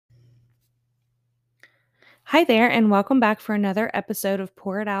Hi there, and welcome back for another episode of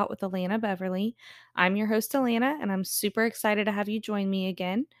Pour It Out with Alana Beverly. I'm your host, Alana, and I'm super excited to have you join me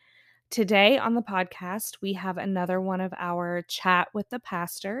again. Today on the podcast, we have another one of our chat with the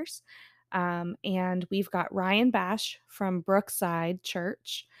pastors, and we've got Ryan Bash from Brookside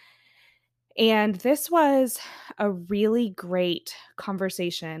Church. And this was a really great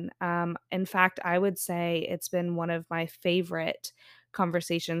conversation. In fact, I would say it's been one of my favorite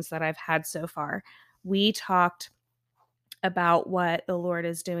conversations that I've had so far. We talked about what the Lord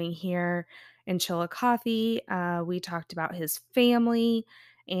is doing here in Chillicothe. We talked about his family,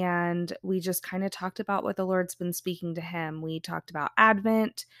 and we just kind of talked about what the Lord's been speaking to him. We talked about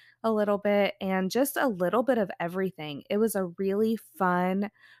Advent a little bit and just a little bit of everything. It was a really fun,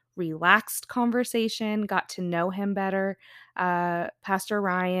 relaxed conversation, got to know him better. Pastor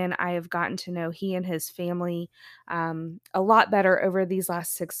Ryan, I have gotten to know he and his family a lot better over these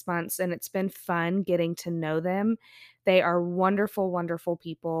last 6 months, and it's been fun getting to know them. They are wonderful, wonderful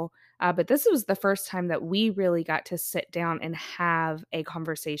people. But this was the first time that we really got to sit down and have a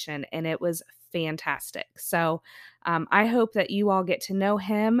conversation, and it was fantastic. So I hope that you all get to know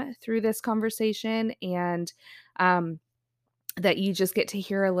him through this conversation, and that you just get to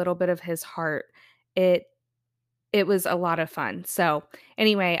hear a little bit of his heart. It it was a lot of fun. So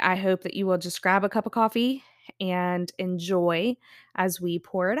anyway, I hope that you will just grab a cup of coffee and enjoy as we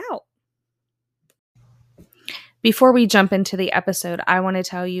pour it out. Before we jump into the episode, I want to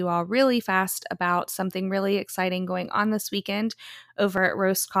tell you all really fast about something really exciting going on this weekend over at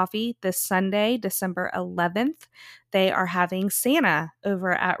Roast Coffee this Sunday, December 11th. They are having Santa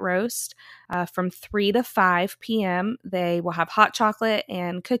over at Roast from 3 to 5 p.m. They will have hot chocolate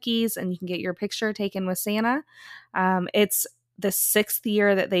and cookies, and you can get your picture taken with Santa. It's the sixth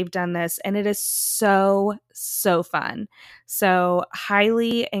year that they've done this, and it is so, so fun. So,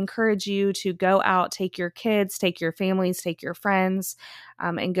 highly encourage you to go out, take your kids, take your families, take your friends,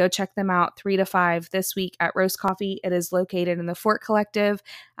 and go check them out 3 to 5 this week at Roast Coffee. It is located in the Fort Collective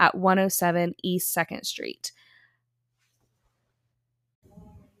at 107 East 2nd Street.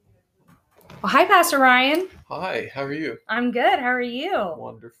 Well, hi, Pastor Ryan. Hi, how are you? I'm good. How are you?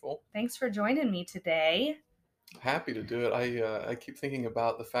 Wonderful. Thanks for joining me today. Happy to do it. I keep thinking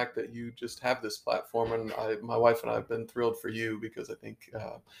about the fact that you just have this platform, and my wife and I have been thrilled for you because I think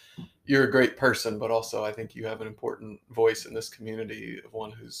you're a great person, but also I think you have an important voice in this community of one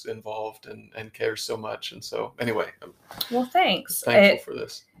who's involved and cares so much. And so, anyway, Well, thanks. Thankful for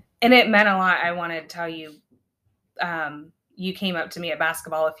this. And it meant a lot. I want to tell you, you came up to me at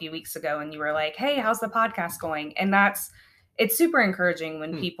basketball a few weeks ago and you were like, "Hey, how's the podcast going?" And it's super encouraging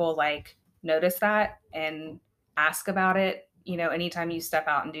when people like notice that and ask about it. You know, anytime you step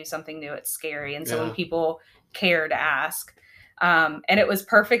out and do something new, it's scary. And so when people care to ask, and it was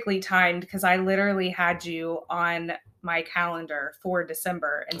perfectly timed because I literally had you on my calendar for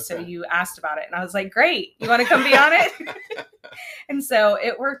December. And so you asked about it and I was like, "Great. You want to come be on it?" And so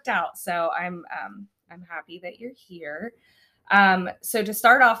it worked out. So I'm happy that you're here. So to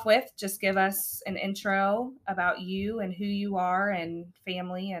start off with, just give us an intro about you and who you are and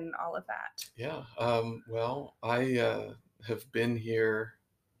family and all of that. Yeah. Well, I have been here,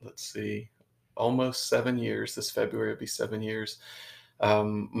 let's see, almost 7 years. This February will be 7 years.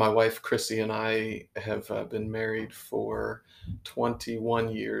 My wife, Chrissy, and I have been married for 21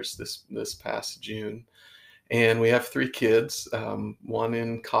 years this past June. And we have three kids, one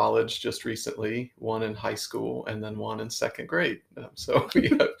in college just recently, one in high school, and then one in second grade. So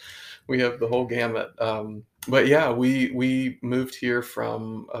we have the whole gamut. But yeah, we moved here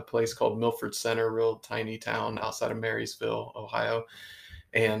from a place called Milford Center, a real tiny town outside of Marysville, Ohio,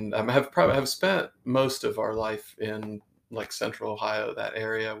 and have spent most of our life in like Central Ohio, that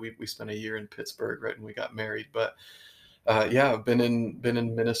area. We spent a year in Pittsburgh right when we got married, but yeah, I've been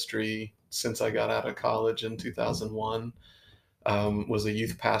in ministry since I got out of college in 2001. Was a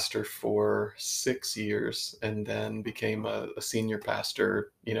youth pastor for 6 years, and then became a senior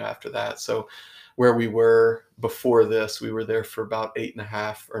pastor. After that. So, where we were before this, we were there for about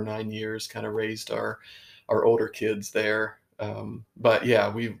 8.5 or 9 years. Kind of raised our older kids there. But yeah,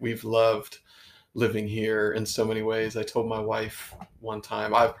 we've loved living here in so many ways. I told my wife one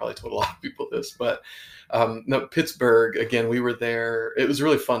time, I've probably told a lot of people this, but no, Pittsburgh, again, we were there. It was a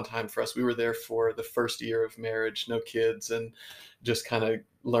really fun time for us. We were there for the first year of marriage, no kids, and just kind of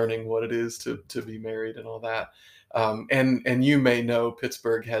learning what it is to be married and all that. And you may know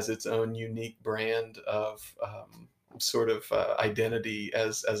Pittsburgh has its own unique brand of sort of identity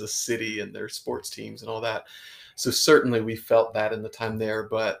as a city and their sports teams and all that. So certainly we felt that in the time there,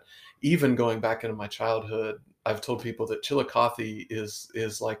 but even going back into my childhood, I've told people that Chillicothe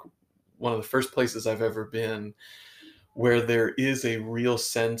is like one of the first places I've ever been where there is a real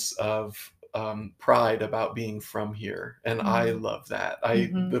sense of pride about being from here, and I Mm. love that.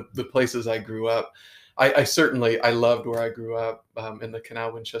 Mhm. The places I grew up, I certainly I loved where I grew up in the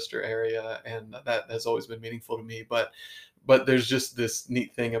Canal Winchester area, and that has always been meaningful to me. But there's just this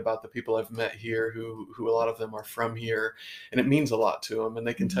neat thing about the people I've met here who a lot of them are from here, and it means a lot to them, and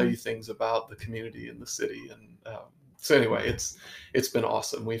they can tell Mhm. you things about the community and the city. And so anyway, it's been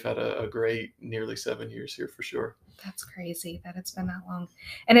awesome. We've had a great nearly 7 years here for sure. That's crazy that it's been that long.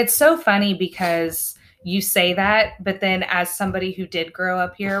 And it's so funny because you say that, but then as somebody who did grow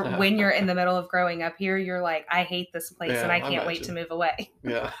up here, when you're in the middle of growing up here, you're like, I hate this place and Yeah, I I can't wait to imagine. move away.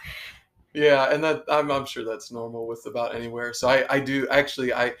 Yeah. Yeah, and that I'm sure that's normal with about anywhere. So I do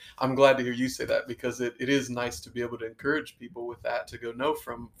actually I'm glad to hear you say that, because it is nice to be able to encourage people with that, to go no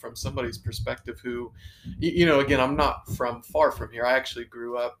from somebody's perspective who again, I'm not from far from here. I actually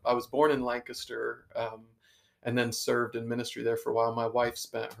grew up, I was born in Lancaster, and then served in ministry there for a while. My wife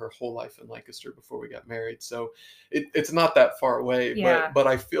spent her whole life in Lancaster before we got married. So it's not that far away, Yeah. but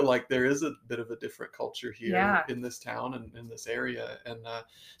I feel like there is a bit of a different culture here Yeah. in this town and in this area. And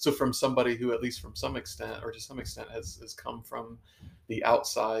so from somebody who, at least from some extent, or to some extent, has come from the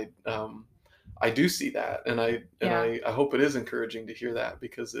outside, I do see that, and Yeah. I hope it is encouraging to hear that,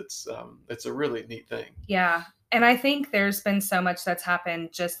 because it's a really neat thing. Yeah. And I think there's been so much that's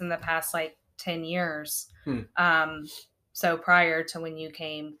happened just in the past like 10 years. Hmm. Um, so prior to when you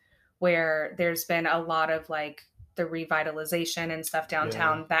came, where there's been a lot of like the revitalization and stuff Yeah,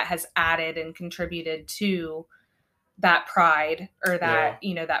 downtown that has added and contributed to that pride, or that,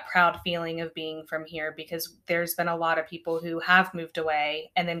 yeah, that proud feeling of being from here, because there's been a lot of people who have moved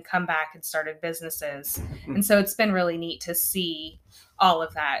away and then come back and started businesses. hmm. And so it's been really neat to see all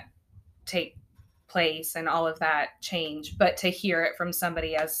of that take place and all of that change, but to hear it from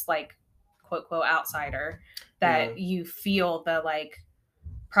somebody as like quote quote outsider, Yeah. that you feel the like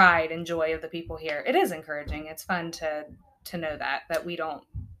pride and joy of the people here. It is encouraging. It's fun to know that we don't,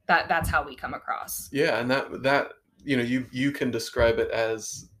 that's how we come across. Yeah, and that you can describe it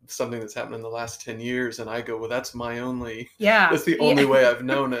as something that's happened in the last 10 years, and I go, well, that's my only Yeah. that's the only Yeah. way I've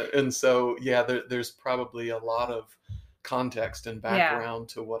known it. And so yeah, there's probably a lot of context and Yeah. background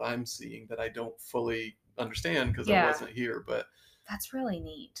to what I'm seeing that I don't fully understand because I Yeah. wasn't here. But That's really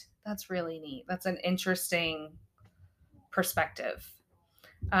neat. That's really neat. That's an interesting perspective.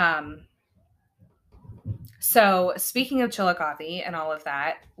 Um, so speaking of Chillicothe and all of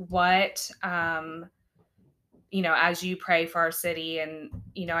that, what, as you pray for our city, and,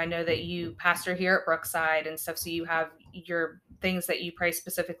 I know that you pastor here at Brookside and stuff, so you have your things that you pray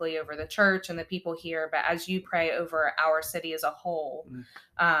specifically over the church and the people here, but as you pray over our city as a whole,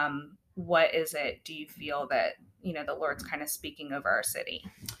 mm, what is it, do you feel that, the Lord's kind of speaking over our city?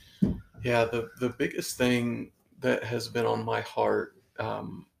 yeah, the biggest thing that has been on my heart,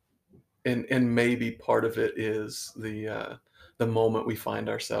 and maybe part of it is the moment we find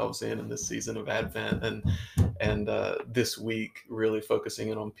ourselves in this season of Advent, and this week really focusing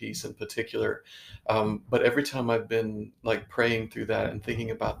in on peace in particular. But every time I've been like praying through that and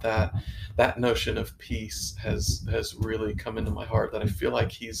thinking about that notion of peace has really come into my heart, that I feel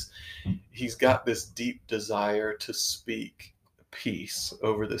like he's got this deep desire to speak peace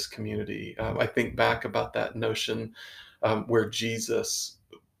over this community. I think back about that notion where Jesus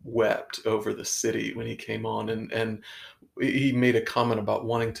wept over the city when he came on, and he made a comment about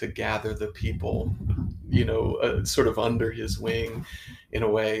wanting to gather the people, sort of under his wing in a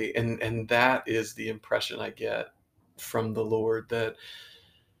way. And that is the impression I get from the Lord, that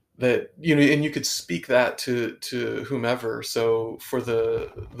and you could speak that to whomever. So for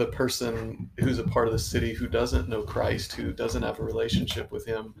the person who's a part of the city who doesn't know Christ, who doesn't have a relationship with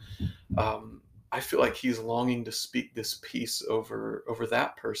him, I feel like he's longing to speak this peace over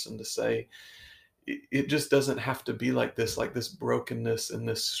that person, to say it just doesn't have to be like this brokenness and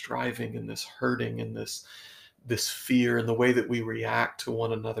this striving and this hurting and this fear, and the way that we react to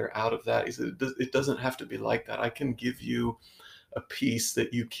one another out of that. He said, it doesn't have to be like that. I can give you a peace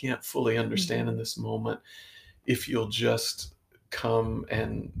that you can't fully understand in this moment, if you'll just come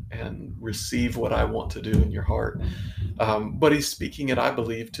and receive what I want to do in your heart. But he's speaking it, I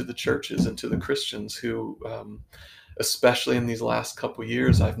believe, to the churches and to the Christians who, especially in these last couple of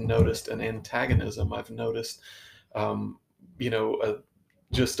years, I've noticed an antagonism. I've noticed, um,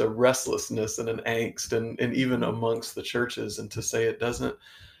 just a restlessness and an angst, and even amongst the churches. And to say it doesn't,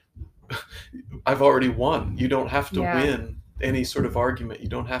 I've already won. You don't have to Yeah. win any sort of argument. You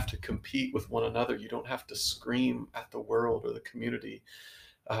don't have to compete with one another. You don't have to scream at the world or the community.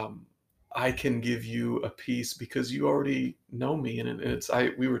 Um, I can give you a peace because you already know me. And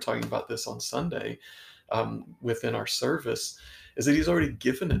we were talking about this on Sunday, within our service, is that he's already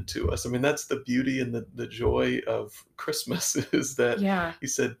given it to us. I mean, that's the beauty and the joy of Christmas is that Yeah. he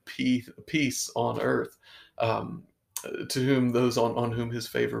said peace on earth. Um, to whom those on whom his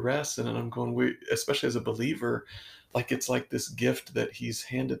favor rests. And then I'm going, we, especially as a believer, like it's like this gift that he's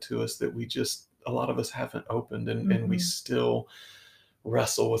handed to us that we just, a lot of us haven't opened, and we Mhm. still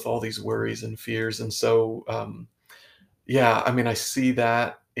wrestle with all these worries and fears. And so, yeah, I mean, I see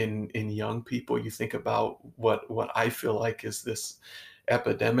that in young people. You think about what I feel like is this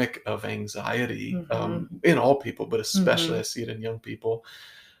epidemic of anxiety, Mhm. in all people, but especially I Mhm. see it in young people.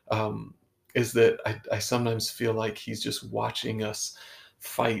 Um, is that I sometimes feel like he's just watching us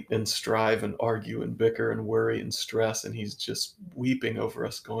fight and strive and argue and bicker and worry and stress, and he's just weeping over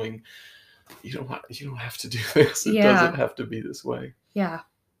us, going, you don't have to do this. It doesn't Yeah. have to be this way." Yeah.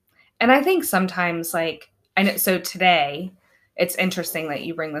 And I think sometimes, like, I know, so today, it's interesting that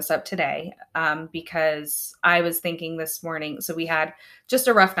you bring this up today, because I was thinking this morning. So we had just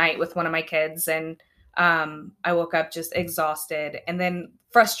a rough night with one of my kids, and I woke up just exhausted and then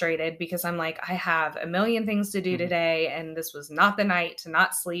frustrated because I'm like, I have a million things to do Mhm. today, and this was not the night to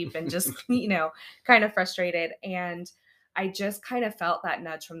not sleep, and just, kind of frustrated. And I just kind of felt that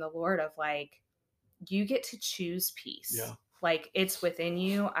nudge from the Lord of like, you get to choose peace. Yeah. Like, it's within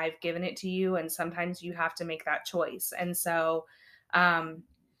you. I've given it to you. And sometimes you have to make that choice. And so um,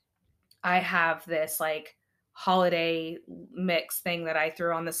 I have this like holiday mix thing that I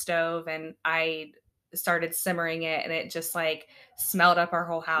threw on the stove, and I started simmering it, and it just like smelled up our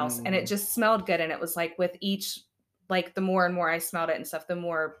whole house, and it Mm, just smelled good. And it was like with each, like the more and more I smelled it and stuff, the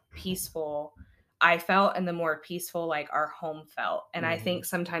more peaceful I felt, and the more peaceful like our home felt. And I mhm. think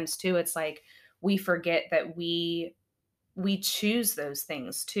sometimes too, it's like we forget that we choose those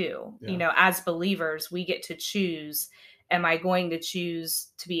things too. Yeah. As believers, we get to choose, am I going to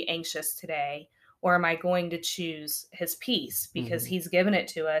choose to be anxious today, or am I going to choose his peace, because Mhm. he's given it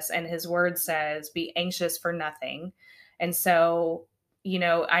to us, and his word says be anxious for nothing. And so,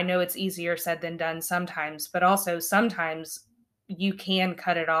 I know it's easier said than done sometimes, but also sometimes you can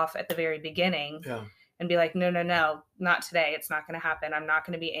cut it off at the very beginning Yeah. and be like, no, no, no, not today. It's not going to happen. I'm not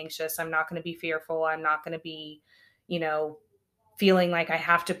going to be anxious. I'm not going to be fearful. I'm not going to be, you know, feeling like I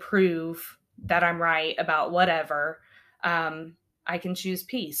have to prove that I'm right about whatever. Um, I can choose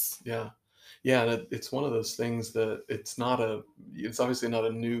peace. Yeah. Yeah, and it's one of those things that it's obviously not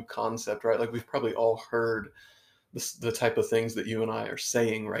a new concept, right? Like, we've probably all heard the type of things that you and I are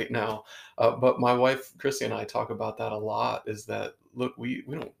saying right now. But my wife, Chrissy, and I talk about that a lot, is that, look, we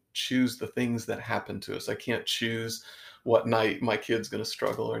don't choose the things that happen to us. I can't choose what night my kid's going to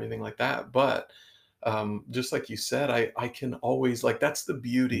struggle or anything like that. But just like you said, I can always, like, that's the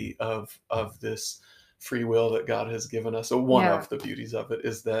beauty of this free will that God has given us. So one Yeah. of the beauties of it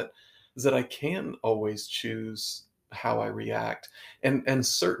is that I can always choose how I react. And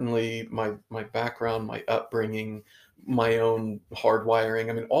certainly my background, my upbringing, my own hardwiring,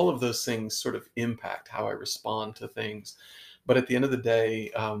 I mean, all of those things sort of impact how I respond to things. But at the end of the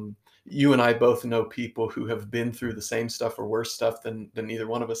day, you and I both know people who have been through the same stuff or worse stuff than either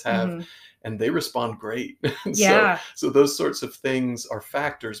one of us have, Hmm. and they respond great. And so Yeah. so those sorts of things are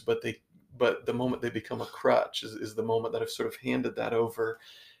factors, but the moment they become a crutch is the moment that I've sort of handed that over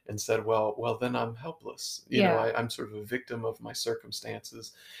and said, well, then I'm helpless. Yeah. I'm sort of a victim of my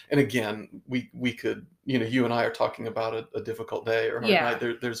circumstances. And again, we could, you and I are talking about a difficult day or a hard night.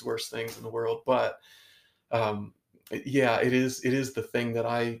 Yeah. There's worse things in the world, but um, yeah, it is the thing that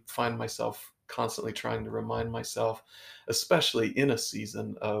I find myself constantly trying to remind myself, especially in a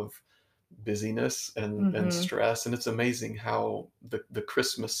season of busyness and Hmm. stress. And it's amazing how the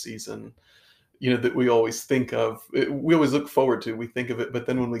Christmas season, that we always think of, we always look forward to, we think of it, but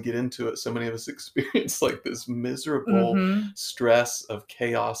then when we get into it, so many of us experience like this miserable Hmm. stress of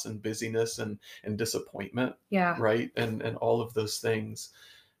chaos and busyness and disappointment, Yeah. right? And all of those things,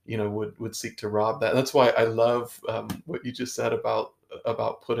 would seek to rob that. That's why I love, what you just said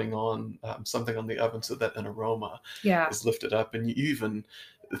about putting on, something on the oven so that an aroma Yeah. is lifted up. And you even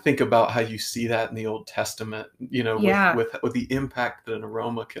think about how you see that in the Old Testament, with Yeah. with the impact that an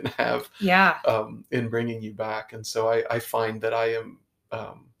aroma can have, Yeah. in bringing you back. And so I find that I am,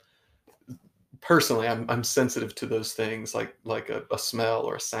 um, personally, I'm sensitive to those things, like a smell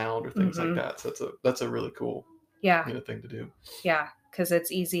or a sound or things like Hmm. that. So that's a really cool, Yeah. thing to do. Yeah. Because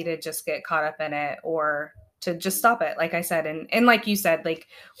it's easy to just get caught up in it, or to just stop it. Like I said, and like you said, like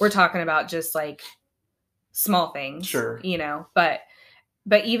we're talking about just like small things, Sure. but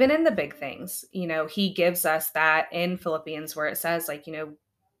even in the big things, he gives us that in Philippians, where it says, like,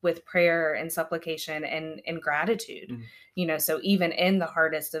 with prayer and supplication and gratitude. Mm. So even in the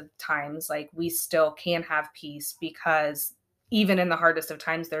hardest of times, like, we still can have peace, because even in the hardest of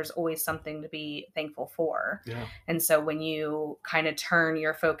times, there's always something to be thankful for. Yeah. And so when you kind of turn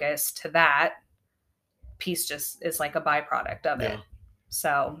your focus to that, peace just is like a byproduct of it. Yeah.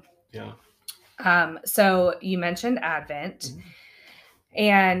 So, Yeah. so you mentioned Advent, Mhm.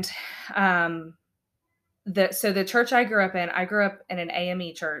 and the church I grew up in an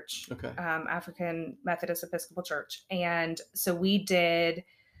AME church, Okay. African Methodist Episcopal Church, and so we did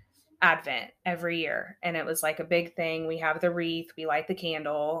Advent every year, and it was like a big thing. We have the wreath, we light the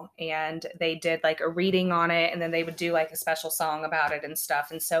candle, and they did like a reading on it, and then they would do like a special song about it and stuff.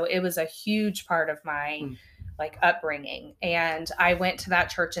 And so it was a huge part of my Mm. like upbringing. And I went to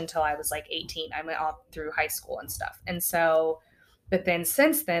that church until I was like 18. I went all through high school and stuff. And so, but then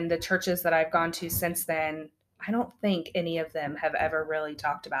since then, the churches that I've gone to since then, I don't think any of them have ever really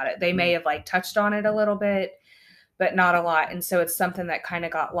talked about it. They may have like touched on it a little bit, but not a lot. And so it's something that kind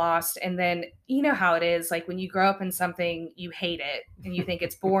of got lost. And then, you know how it is, like when you grow up in something, you hate it and you think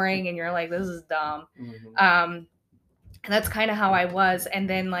it's boring and you're like, this is dumb. Mhm. And that's kind of how I was. And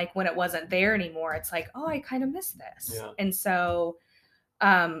then like when it wasn't there anymore, it's like, oh, I kind of miss this. Yeah. And so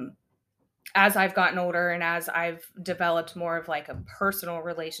um as I've gotten older and as I've developed more of like a personal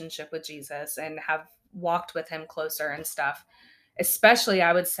relationship with Jesus and have walked with him closer and stuff, especially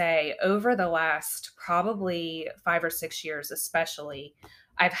I would say over the last probably 5 or 6 years, especially,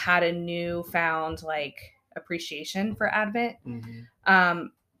 I've had a newfound like appreciation for Advent. Mhm.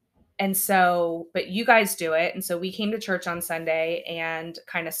 And so, but you guys do it. And so we came to church on Sunday and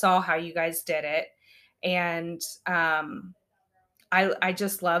kind of saw how you guys did it. And I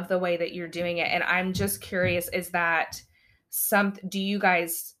just love the way that you're doing it. And I'm just curious, is that do you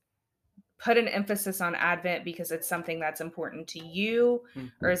guys put an emphasis on Advent because it's something that's important to you?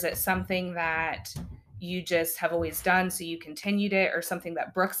 Mm. Or is it something that you just have always done, so you continued it, or something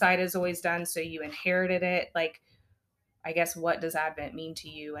that Brookside has always done, so you inherited it? Like, I guess, what does Advent mean to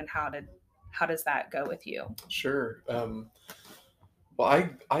you, and how does that go with you? Sure. Well,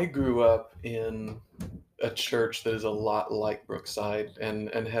 I grew up in a church that is a lot like Brookside,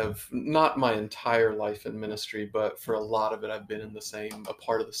 and have not my entire life in ministry, but for a lot of it, I've been in a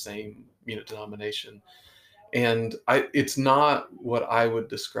part of the same denomination. And it's not what I would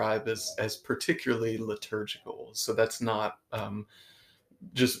describe as particularly liturgical. So that's not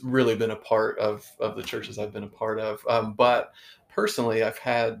just really been a part of the churches I've been a part of. But personally, I've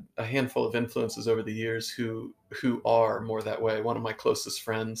had a handful of influences over the years who are more that way. One of my closest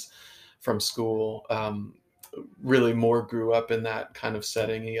friends from school really more grew up in that kind of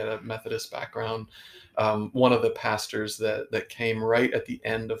setting. He had a Methodist background. One of the pastors that came right at the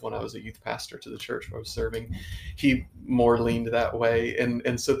end of when I was a youth pastor to the church where I was serving, he more leaned that way.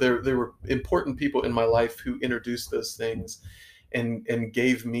 And so there were important people in my life who introduced those things and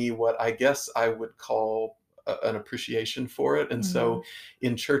gave me what I guess I would call an appreciation for it. And so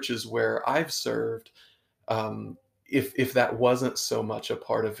in churches where I've served, um, if that wasn't so much a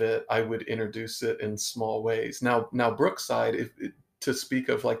part of it, I would introduce it in small ways. Now Brookside, to speak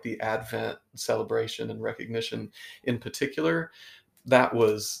of like the Advent celebration and recognition in particular, that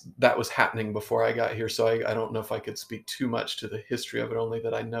was happening before I got here. So I don't know if I could speak too much to the history of it, only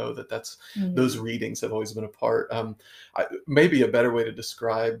that I know that those readings have always been a part. Maybe a better way to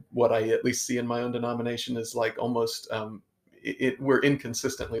describe what I at least see in my own denomination is like almost we're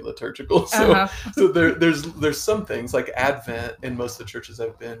inconsistently liturgical. So so there's some things like Advent in most of the churches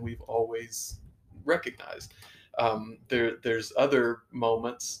I've been, we've always recognized. There's other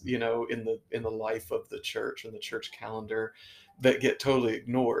moments, in the life of the church and the church calendar that get totally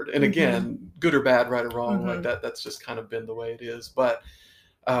ignored. And again, good or bad, right or wrong, like that's just kind of been the way it is. But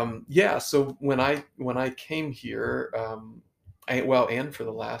yeah, so when I came here, and for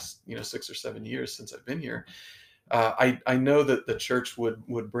the last 6 or 7 years since I've been here, I know that the church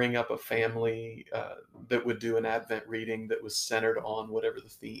would bring up a family that would do an Advent reading that was centered on whatever the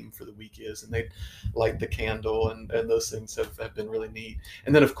theme for the week is, and they'd light the candle, and those things have been really neat.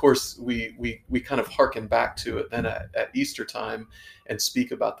 And then of course we kind of harken back to it then at Easter time and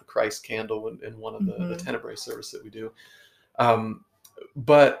speak about the Christ candle in one of the Tenebrae service that we do.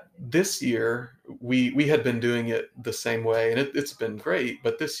 But this year we had been doing it the same way, and it's been great.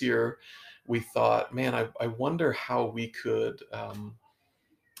 But this year we thought, man, I wonder how we could,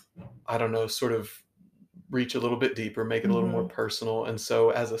 I don't know, sort of reach a little bit deeper, make it a little more personal. And so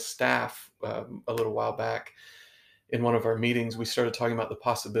as a staff, a little while back in one of our meetings, we started talking about the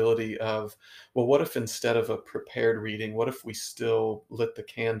possibility of, well, what if instead of a prepared reading, what if we still lit the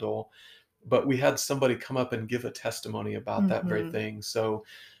candle, but we had somebody come up and give a testimony about that very thing. So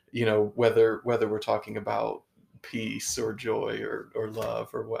whether we're talking about peace or joy or love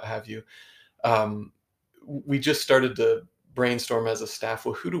or what have you. Um, we just started to brainstorm as a staff.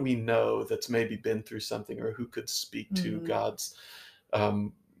 Well, who do we know that's maybe been through something, or who could speak to Mhm. God's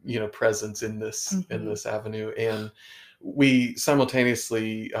presence in Mhm. this avenue? And we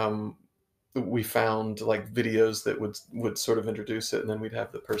simultaneously we found like videos that would sort of introduce it, and then we'd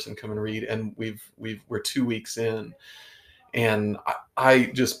have the person come and read. And we're 2 weeks in, and I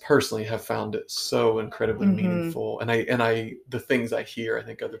just personally have found it so incredibly Mhm. meaningful. And the things I hear, I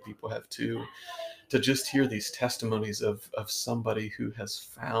think other people have too, to just hear these testimonies of somebody who has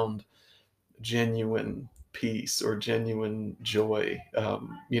found genuine peace or genuine joy,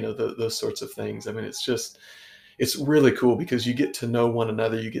 those sorts of things. I mean, it's really cool because you get to know one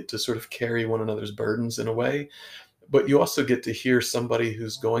another, you get to sort of carry one another's burdens in a way, but you also get to hear somebody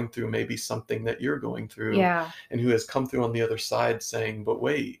who's going through maybe something that you're going through, Yeah. and who has come through on the other side saying, but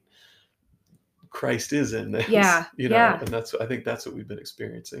wait, Christ is in this, Yeah. Yeah. and I think that's what we've been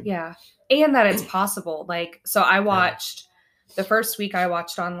experiencing. Yeah. And that it's possible. Like, so I watched the first week I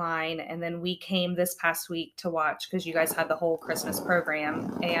watched online, and then we came this past week to watch because you guys had the whole Christmas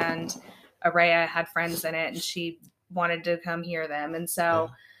program, and Araya had friends in it and she wanted to come hear them. And Yeah.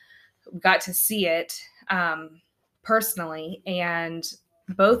 so we got to see it personally. And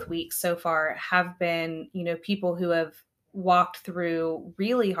both weeks so far have been, people who have walked through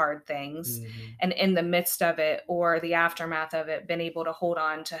really hard things, Mhm. and in the midst of it or the aftermath of it, been able to hold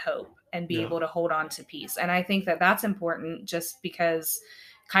on to hope and be Yeah. able to hold on to peace. And I think that that's important, just because,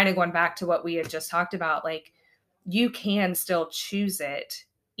 kind of going back to what we had just talked about, like, you can still choose it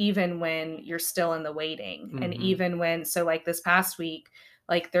even when you're still in the waiting. And Mhm. even when, so like this past week,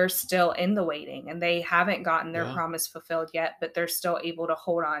 like they're still in the waiting and they haven't gotten their Yeah. promise fulfilled yet, but they're still able to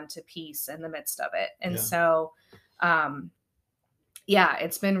hold on to peace in the midst of it. And Yeah. so, um, yeah,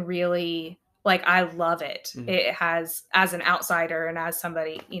 it's been really, like, I love it. Mm. It has, as an outsider and as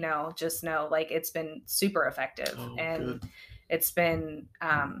somebody, just know, like, it's been super effective. Oh, And good. it's been,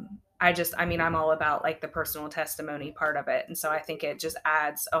 I'm all about like the personal testimony part of it. And so I think it just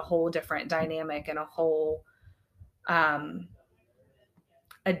adds a whole different dynamic and um,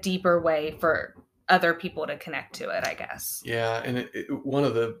 a deeper way for other people to connect to it, I guess. Yeah, and one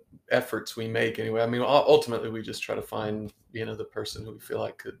of the efforts we make anyway. I mean, ultimately, we just try to find the person who we feel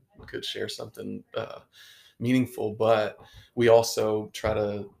like could share something meaningful, but we also try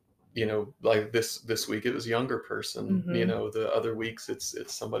to like this week it was a younger person. Mm-hmm. The other weeks it's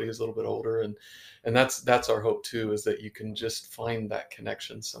somebody who's a little bit older, and that's our hope too, is that you can just find that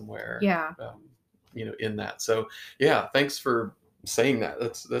connection somewhere, Yeah. in that. So yeah, thanks for saying that.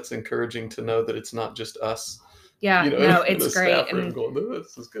 That's encouraging to know that it's not just us, Yeah. No, in it's a great. staff room And going, "Oh,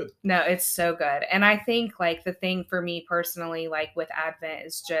 this is good." no, it's so good. And I think like the thing for me personally, like with Advent,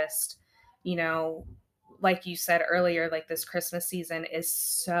 is just, you know, like you said earlier, like this Christmas season is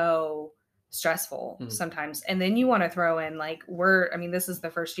so stressful Mm. sometimes. And then you want to throw in like, this is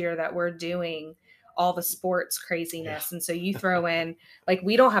the first year that we're doing all the sports Yeah. craziness. And so you throw in, like,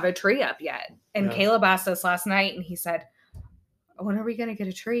 we don't have a tree up yet. And Yeah. Caleb asked us last night and he said, when are we going to get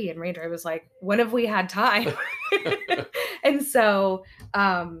a tree? And Ranger was like, when have we had time? And so,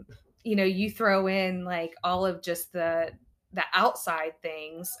 you throw in like all of just the outside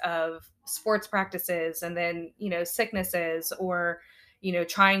things of sports practices, and then, sicknesses, or,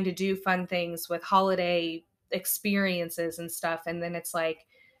 trying to do fun things with holiday experiences and stuff. And then it's like,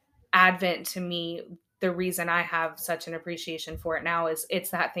 Advent to me, the reason I have such an appreciation for it now is it's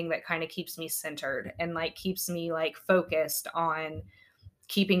that thing that kind of keeps me centered and like keeps me like focused on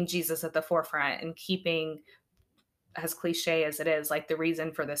keeping Jesus at the forefront, and keeping, as cliche as it is, like the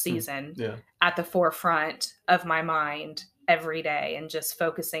reason for the Mm. season Yeah. at the forefront of my mind every day, and just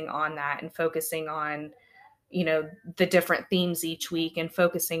focusing on that, and focusing on, the different themes each week, and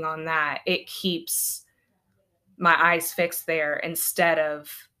focusing on that. It keeps my eyes fixed there instead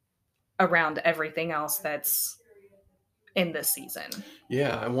of around everything else that's in this season.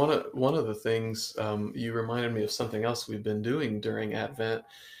 Yeah, and one of the things, you reminded me of something else we've been doing during Advent.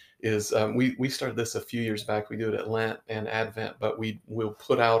 Is we started this a few years back. We do it at Lent and Advent, but we'll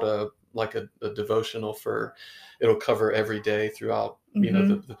put out a devotional for, it'll cover every day throughout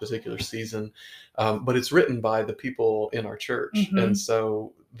Mm-hmm. the particular season, but it's written by the people in our church, and Mm-hmm.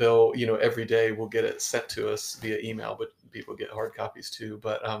 so they'll every day we'll get it sent to us via email, but people get hard copies too.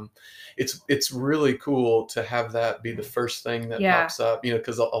 But it's really cool to have that be the first thing that Yeah. pops up,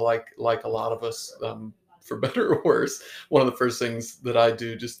 because like a lot of us. for better or worse, one of the first things that I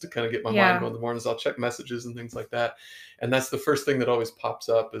do just to kind of get my mind Yeah. going in the mornings, I'll check messages and things like that. And that's the first thing that always pops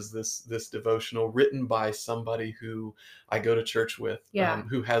up is this devotional written by somebody who I go to church with, Yeah.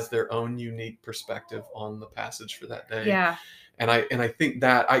 who has their own unique perspective on the passage for that day. Yeah. And I think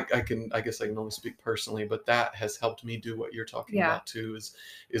that I guess I can only speak personally, but that has helped me do what you're talking Yeah. about too,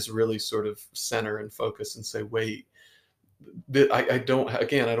 is really sort of center and focus and say, wait, I don't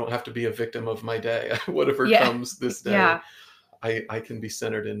have to be a victim of my day. Whatever Yeah. comes this day, Yeah. I can be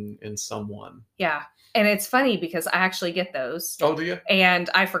centered in someone. Yeah. And it's funny because I actually get those. Oh, do you? And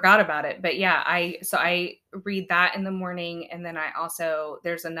I forgot about it. But yeah, I read that in the morning, and then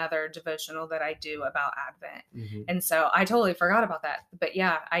there's another devotional that I do about Advent. Mm-hmm. And so I totally forgot about that. But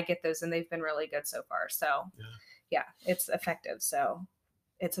yeah, I get those, and they've been really good so far. So yeah, it's effective. So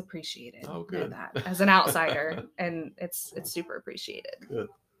it's appreciated. Oh, Know good. that as an outsider, and it's super appreciated. Good.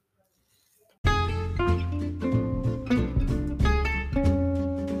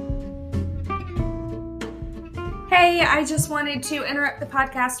 Hey, I just wanted to interrupt the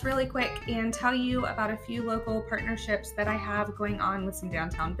podcast really quick and tell you about a few local partnerships that I have going on with some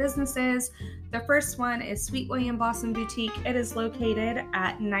downtown businesses. The first one is Sweet William Blossom Boutique. It is located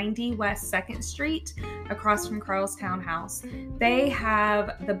at 90 West 2nd Street, across from Carl's Townhouse. They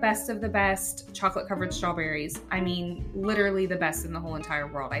have the best of the best chocolate covered strawberries. I mean, literally the best in the whole entire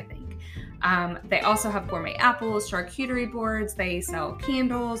world, I think. They also have gourmet apples, charcuterie boards, they sell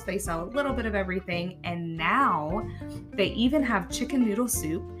candles, they sell a little bit of everything, and now they even have chicken noodle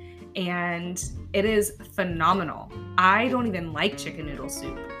soup, and it is phenomenal. I don't even like chicken noodle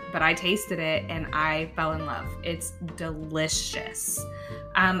soup, but I tasted it and I fell in love. It's delicious.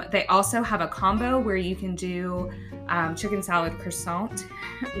 They also have a combo where you can do chicken salad croissant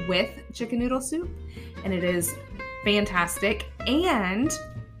with chicken noodle soup, and it is fantastic. And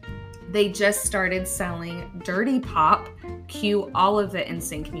they just started selling Dirty Pop, cue all of the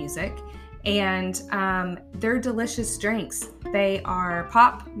NSYNC music, and they're delicious drinks. They are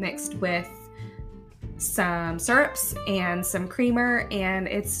pop mixed with some syrups and some creamer, and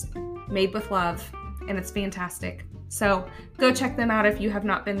it's made with love, and it's fantastic. So go check them out if you have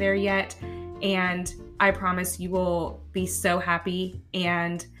not been there yet, and I promise you will be so happy.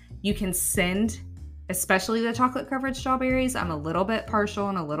 And you can send, especially the chocolate covered strawberries. I'm a little bit partial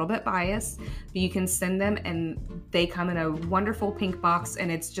and a little bit biased, but you can send them and they come in a wonderful pink box,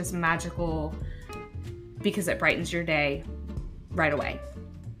 and it's just magical because it brightens your day right away.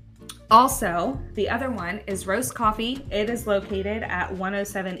 Also, the other one is Roast Coffee. It is located at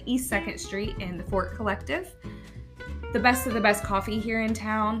 107 East 2nd Street in the Fort Collective. The best of the best coffee here in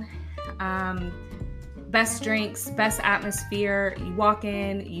town. Best drinks, best atmosphere. You walk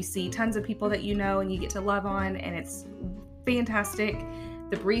in, you see tons of people that you know and you get to love on, and it's fantastic.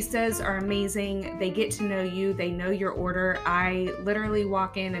 The baristas are amazing. They get to know you. They know your order. I literally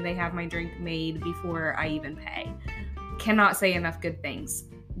walk in and they have my drink made before I even pay. Cannot say enough good things.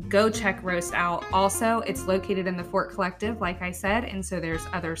 Go check Roast out. Also, it's located in the Fort Collective, like I said, and so there's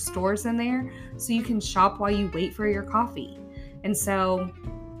other stores in there, so you can shop while you wait for your coffee. And so,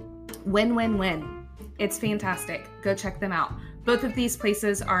 win-win-win. It's fantastic. Go check them out. Both of these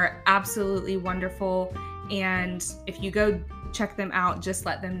places are absolutely wonderful, and if you go check them out, just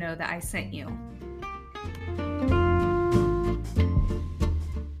let them know that I sent you.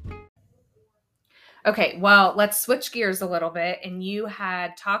 Okay, well, let's switch gears a little bit. And you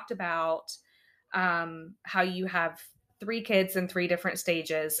had talked about how you have 3 kids in 3 different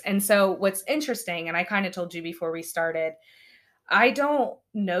stages. And so what's interesting, and I kind of told you before we started, I don't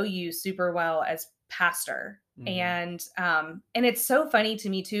know you super well as pastor. Mm-hmm. And it's so funny to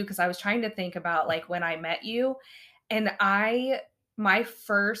me too, because I was trying to think about like when I met you, and I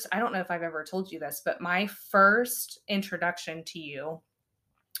don't know if I've ever told you this, but my first introduction to you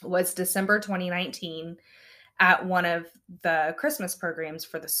was December 2019 at one of the Christmas programs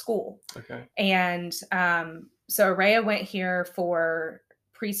for the school. Okay. And so Araya went here for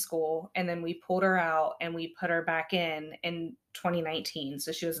preschool, and then we pulled her out and we put her back in 2019.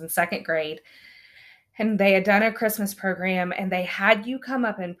 So she was in 2nd grade, and they had done a Christmas program, and they had you come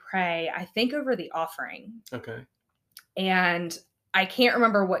up and pray, I think, over the offering. Okay. And I can't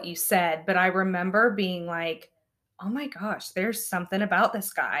remember what you said, but I remember being like, oh my gosh, there's something about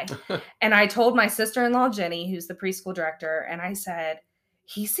this guy. And I told my sister-in-law, Jenny, who's the preschool director, and I said,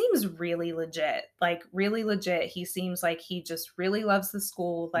 he seems really legit, like really legit. He seems like he just really loves the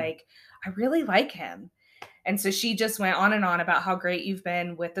school. Like, I really like him. And so she just went on and on about how great you've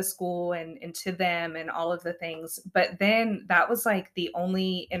been with the school and to them and all of the things. But then that was like the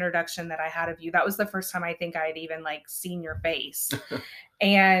only introduction that I had of you. That was the first time I think I had even like seen your face.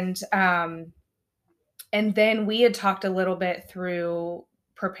 And And then we had talked a little bit through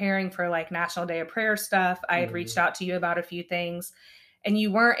preparing for like National Day of Prayer stuff. I had reached Mhm. out to you about a few things and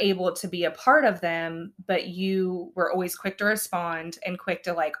you weren't able to be a part of them, but you were always quick to respond and quick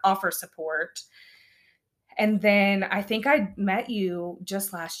to like offer support. And then I think I met you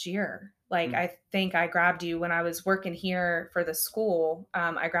just last year. Like, Mm. I think I grabbed you when I was working here for the school.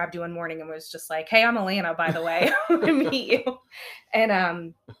 I grabbed you one morning and was just like, "Hey, I'm Alana, by the way. I want to meet you."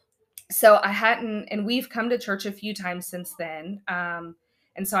 And so I hadn't, and we've come to church a few times since then.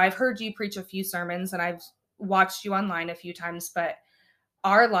 And so I've heard you preach a few sermons and I've watched you online a few times, but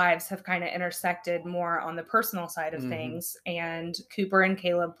our lives have kind of intersected more on the personal side of Mhm. things. And Cooper and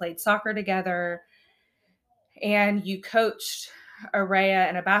Caleb played soccer together, and you coached Araya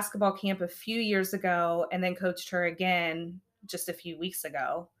in a basketball camp a few years ago, and then coached her again just a few weeks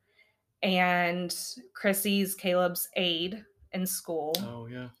ago. And Chrissy's Caleb's aide in school Oh,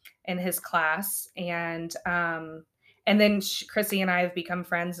 yeah. in his class, and then Chrissy and I have become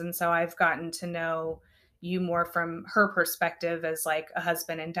friends, and so I've gotten to know you more from her perspective as like a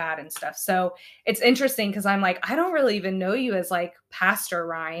husband and dad and stuff. So it's interesting because I'm like, I don't really even know you as like Pastor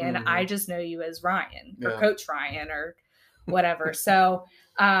Ryan. I Mhm. just know you as Ryan or Yeah. Coach Ryan or whatever.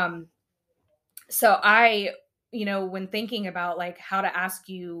 Um, so I, when thinking about like how to ask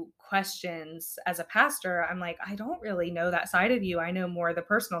you questions as a pastor, I'm like, I don't really know that side of you. I know more of the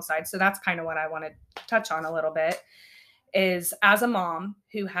personal side. So that's kind of what I want to touch on a little bit is as a mom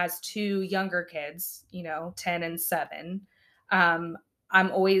who has two younger kids, 10 and 7. Um,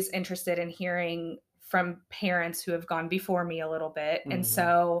 I'm always interested in hearing from parents who have gone before me a little bit. And Mhm.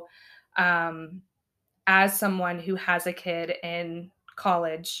 so, um, as someone who has a kid in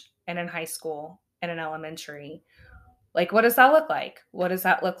college and in high school and in elementary, like what does that look like? What does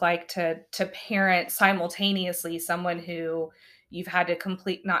that look like to parent simultaneously someone who you've had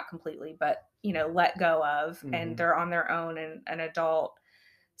to not completely, but let go of, and Mhm. they're on their own and an adult,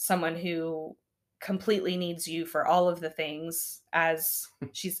 someone who completely needs you for all of the things as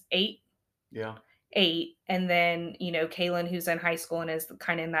she's Yeah. 8, and then Kaylin, who's in high school and is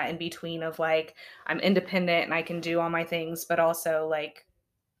kind of in that in between of like, I'm independent and I can do all my things, but also like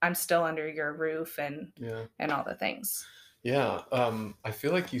I'm still under your roof Yeah. and all the things. Yeah. I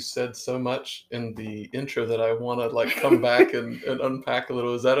feel like you said so much in the intro that I wanna, like, come back and unpack a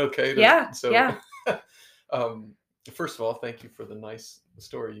little. Is that okay to Yeah, so, yeah. um, first of all, thank you for the nice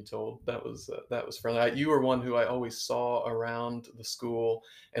story you told. That was friendly. You were one who I always saw around the school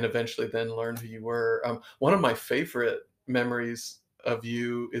and eventually then learned who you were. One of my favorite memories of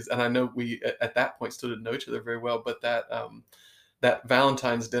you is, and I know we at that point still didn't know each other very well, but that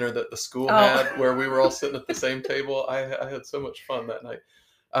Valentine's dinner that the school Oh. had where we were all sitting at the same table. I had so much fun that night.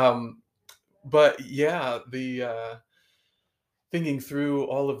 Um, but yeah, thinking through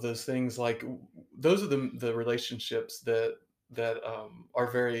all of those things, like those are the relationships that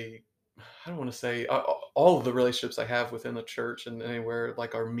are very. I don't want to say all of the relationships I have within the church and anywhere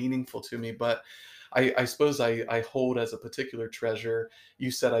like are meaningful to me, but I suppose I hold as a particular treasure.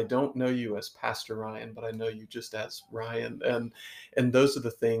 You said I don't know you as Pastor Ryan, but I know you just as Ryan, and those are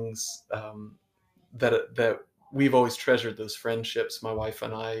the things that we've always treasured those friendships, my wife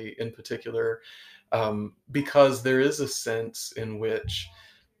and I in particular, because there is a sense in which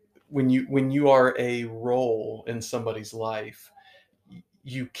when you are a role in somebody's life,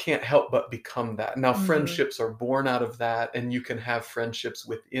 you can't help but become that. Now, Mhm. friendships are born out of that, and you can have friendships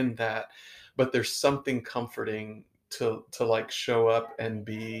within that, but there's something comforting to like show up and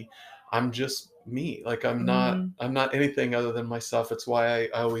be, I'm just me. Like Mhm. I'm not anything other than myself. It's why I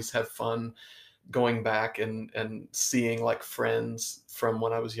always have fun going back and seeing like friends from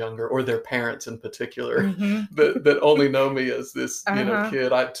when I was younger or their parents in particular Mhm. that only know me as this, Uh-huh.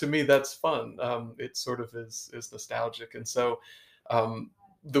 kid. To me, that's fun. It sort of is nostalgic. And so,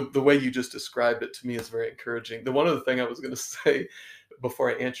 the way you just described it to me is very encouraging. The one other thing I was going to say before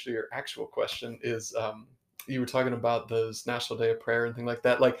I answer your actual question is, you were talking about those National Day of Prayer and thing like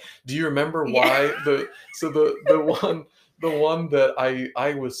that. Like, do you remember Yeah. why the one that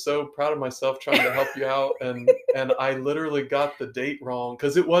I was so proud of myself trying to help you out, and I literally got the date wrong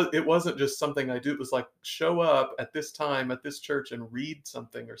because it wasn't just something I do. It was like, show up at this time at this church and read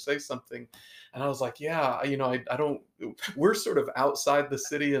something or say something, and I was like, yeah, I don't. We're sort of outside the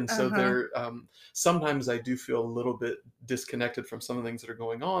city, and so Uh-huh. there sometimes I do feel a little bit disconnected from some of the things that are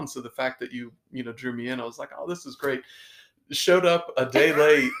going on. So the fact that you drew me in, I was like, oh, this is great. Showed up a day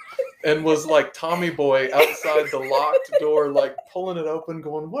late and was like Tommy Boy outside the locked door, like pulling it open,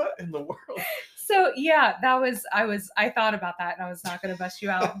 going, "What in the world?" So yeah, I thought about that and I was not gonna bust you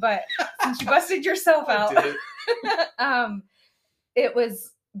out, but since you busted yourself I out, did it. um, it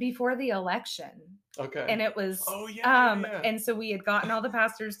was before the election. Okay. And it was, Oh, yeah. and so we had gotten all the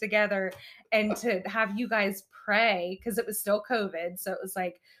pastors together and to have you guys pray because it was still COVID. So it was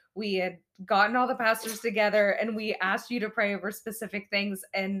like we had gotten all the pastors together and we asked you to pray over specific things.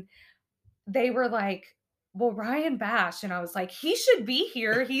 And they were like, well, Ryan Bash. And I was like, he should be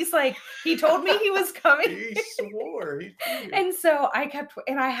here. He's like, he told me he was coming. He swore he'd be here. And so I kept,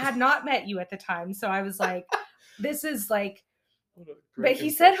 and I had not met you at the time. So I was like, this is like, What a but great he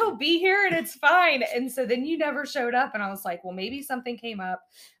said impression. he'll be here and it's fine. And so then you never showed up. And I was like, well, maybe something came up.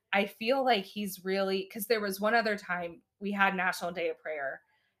 I feel like he's really, because there was one other time we had National Day of Prayer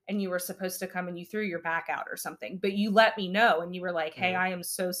and you were supposed to come and you threw your back out or something, but you let me know and you were like, hey, Yeah. I am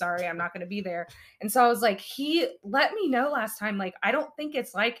so sorry. I'm not going to be there. And so I was like, he let me know last time. Like, I don't think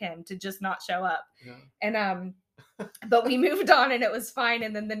it's like him to just not show up. Yeah. And, but we moved on and it was fine.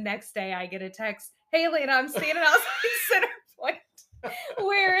 And then the next day I get a text, hey, Elena, I'm standing outside Center Point.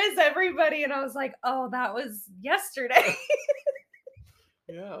 Where is everybody? And I was like, oh, that was yesterday.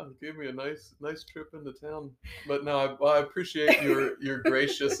 Yeah, gave me a nice trip into town. But no, I appreciate your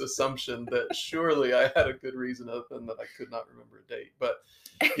gracious assumption that surely I had a good reason other than that I could not remember a date. But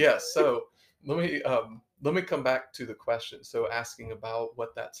yeah, so let me come back to the question. So asking about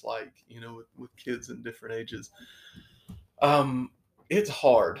what that's like, with kids in different ages. It's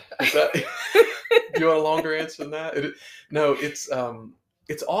hard. Is that do you want a longer answer than that? No, it's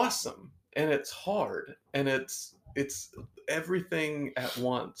awesome and it's hard and it's everything at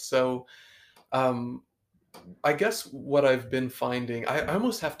once. So um I guess what I've been finding, I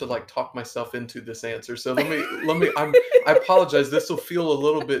almost have to like talk myself into this answer. So I apologize. This will feel a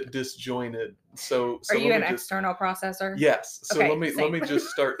little bit disjointed. Are So you let an me just external processor? yes. So Okay, let same. me just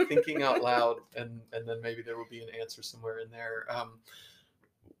start thinking out loud and then maybe there will be an answer somewhere in there.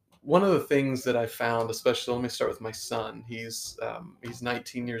 One of the things that I found, especially, let me start with my son. He's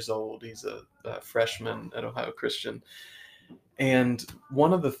 19 years old. He's a freshman at Ohio Christian, and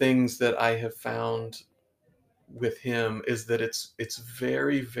one of the things that I have found with him is that it's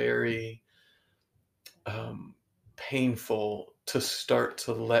very very painful to start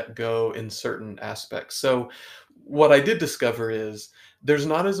to let go in certain aspects. So what I did discover is there's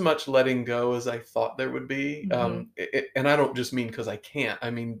not as much letting go as I thought there would be. Mm-hmm. And I don't just mean because I can't. I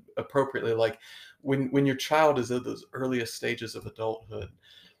mean appropriately. Like when your child is at those earliest stages of adulthood,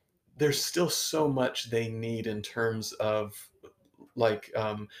 there's still so much they need in terms of like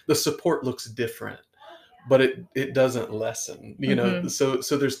the support looks different but it doesn't lessen, Mm-hmm.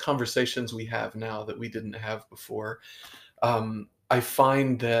 so there's conversations we have now that we didn't have before. I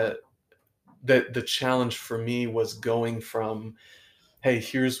find that the challenge for me was going from, hey,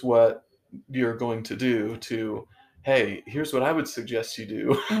 here's what you're going to do, to, hey, here's what I would suggest you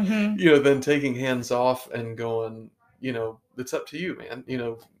do. Mm-hmm. Then taking hands off and going, it's up to you, man,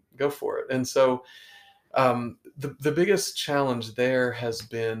 go for it. And so the biggest challenge there has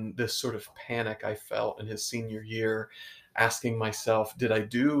been this sort of panic I felt in his senior year, asking myself, did I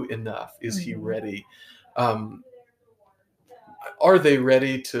do enough? Is he Mm-hmm. ready? Um, are they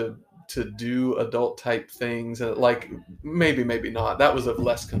ready to do adult type things? And like maybe not. That was of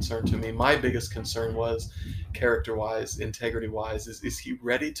less concern to me. My biggest concern was character wise, integrity wise. Is he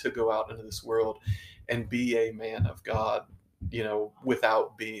ready to go out into this world and be a man of God?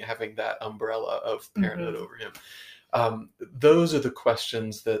 Without having that umbrella of parenthood Mm-hmm. over him. Those are the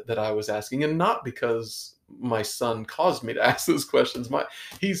questions that I was asking, and not because my son caused me to ask those questions.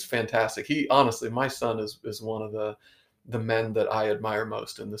 He's fantastic. My son is one of the men that I admire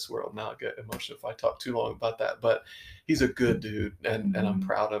most in this world. Now I get emotional if I talk too long about that, but he's a good dude, and I'm Mm-hmm.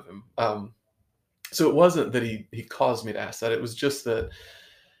 proud of him. So it wasn't that he caused me to ask that. It was just that,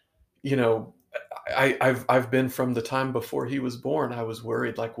 you know, I've been from the time before he was born. I was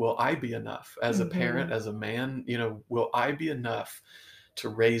worried, like, will I be enough as a Mm-hmm. parent, as a man? Will I be enough to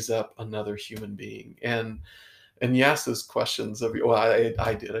raise up another human being? And you ask those questions of, well,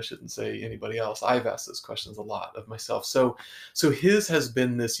 I did. I shouldn't say anybody else. I've asked those questions a lot of myself. So his has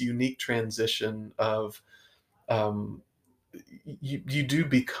been this unique transition of, um, you do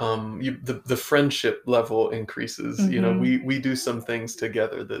become, the friendship level increases. Mm-hmm. We do some things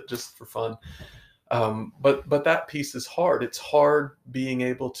together that just for fun. But that piece is hard. It's hard being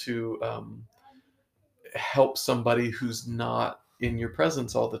able to help somebody who's not in your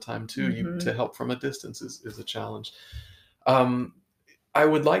presence all the time too. To Mm-hmm. help from a distance is a challenge. Um, I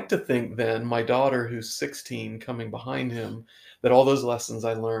would like to think then my daughter, who's 16, coming behind him, that all those lessons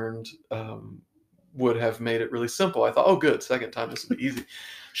I learned would have made it really simple. I thought, oh, good, second time this will be easy.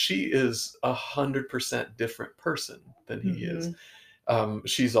 She is 100% different person than he is. Mm-hmm.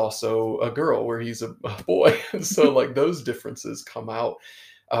 She's also a girl where he's a boy. And so like those differences come out.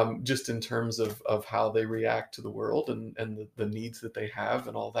 just in terms of how they react to the world and the needs that they have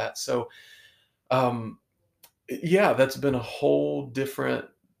and all that. So, um, yeah, that's been a whole different,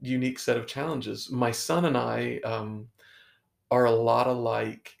 unique set of challenges. My son and I are a lot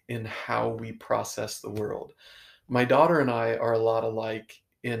alike in how we process the world. My daughter and I are a lot alike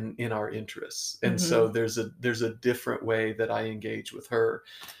in our interests, and so Mhm. there's a different way that I engage with her,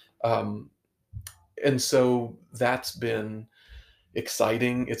 um, and so that's been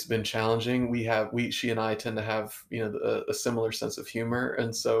exciting. It's been challenging. We she and I tend to have, a similar sense of humor,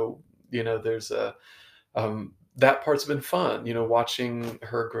 and so there's a that part's been fun. Watching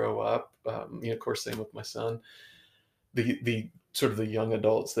her grow up. Of course, same with my son. The sort of the young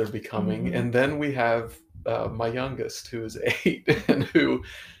adults they're becoming, Mhm. and then we have my youngest who is 8 and who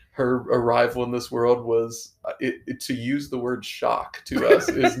her arrival in this world was to use the word shock to us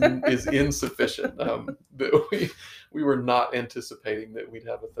is insufficient. That we were not anticipating that we'd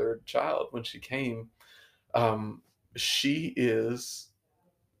have a third child when she came. Um, she is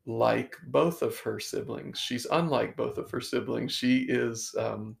like both of her siblings. She's unlike both of her siblings. She is,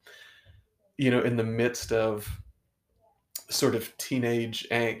 in the midst of sort of teenage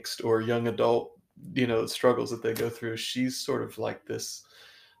angst or young adult, struggles that they go through. She's sort of like this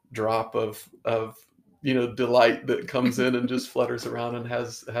drop of delight that comes in and just flutters around and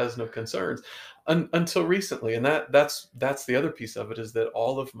has no concerns until recently. And that's the other piece of it, is that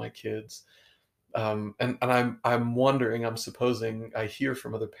all of my kids, and I'm wondering, I'm supposing, I hear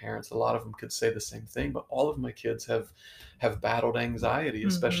from other parents, a lot of them could say the same thing, but all of my kids have battled anxiety,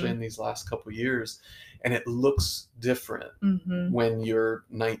 especially Mhm. in these last couple years, and it looks different Mhm. when you're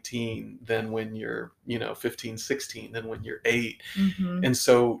 19 than when you're 15, 16, than when you're 8. Mhm. And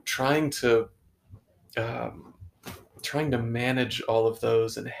so um, trying to manage all of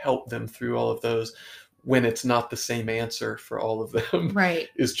those and help them through all of those when it's not the same answer for all of them Right.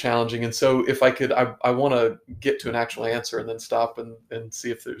 is challenging. And so if I could, I want to get to an actual answer and then stop and see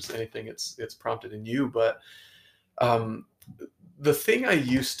if there's anything it's prompted in you. But um, the thing I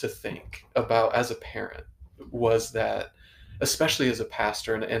used to think about as a parent was that, especially as a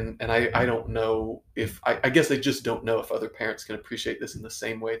pastor, and I don't know if I guess I just don't know if other parents can appreciate this in the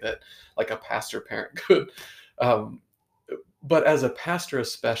same way that like a pastor parent could. Um, but as a pastor,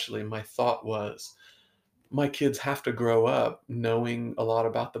 especially, my thought was, my kids have to grow up knowing a lot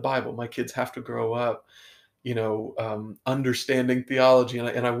about the Bible. My kids have to grow up, understanding theology,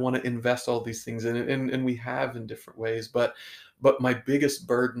 and I want to invest all these things in it, and we have in different ways. But my biggest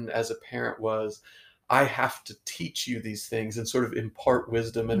burden as a parent was, I have to teach you these things and sort of impart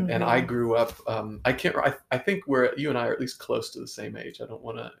wisdom. And I Mhm. grew up. I think you and I are at least close to the same age. I don't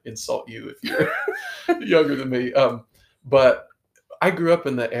want to insult you if you're younger than me. But I grew up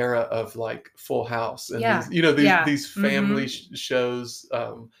in the era of like Full House and Yeah. Yeah. these family Mhm. shows,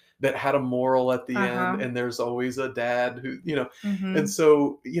 that had a moral at the end, Uh-huh. and there's always a dad and Mhm.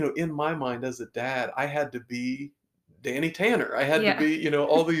 so in my mind as a dad, I had to be Danny Tanner. I had to Yeah. be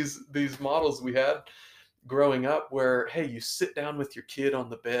all these models we had growing up, where hey, you sit down with your kid on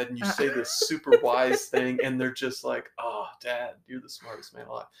the bed and you Uh say this super wise thing, and they're just like, oh, Dad, you're the smartest man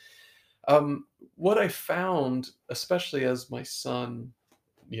alive. um, what I found, especially as my son,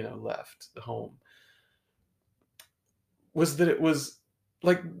 left home, was that it was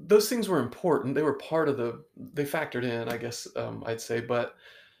like those things were important. They were part of they factored in, I guess, I'd say. But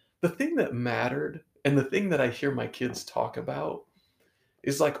the thing that mattered, and the thing that I hear my kids talk about,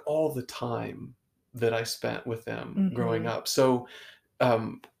 is like all the time that I spent with them growing Mhm. up. So,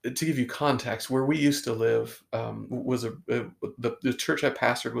 to give you context, where we used to live, was the church I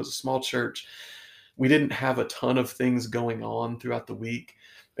pastored was a small church. We didn't have a ton of things going on throughout the week,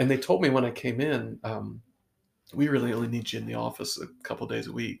 and they told me when I came in, we really only need you in the office a couple days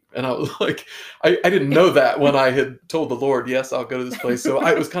a week. And I was like, I didn't know that when I had told the Lord, yes, I'll go to this place. So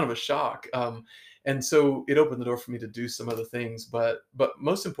it was kind of a shock. And so it opened the door for me to do some other things. But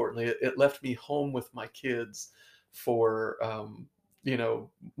most importantly, it left me home with my kids for,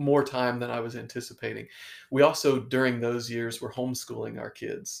 more time than I was anticipating. We also, during those years, were homeschooling our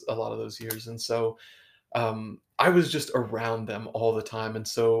kids a lot of those years. And so I was just around them all the time. And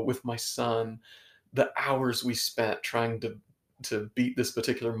so with my son, the hours we spent trying to beat this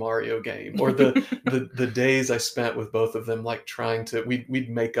particular Mario game, or the days I spent with both of them, like trying to we'd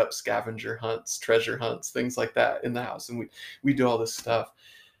make up scavenger hunts, treasure hunts, things like that in the house, and we do all this stuff,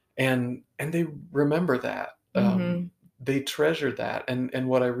 and they remember that. Mhm. They treasure that, and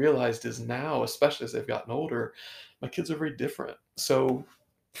what I realized is now, especially as they've gotten older, my kids are very different. So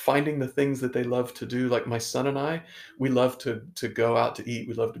finding the things that they love to do, like my son and I, we love to go out to eat.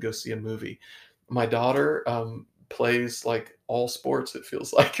 We love to go see a movie. My daughter, plays like all sports, it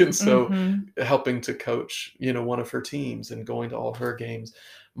feels like. And so Mhm. helping to coach, one of her teams and going to all her games.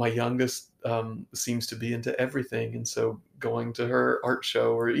 My youngest seems to be into everything. And so going to her art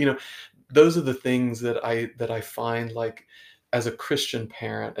show, or, those are the things that I find, like, as a Christian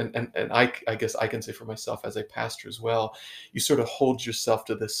parent, and I guess I can say for myself as a pastor as well, you sort of hold yourself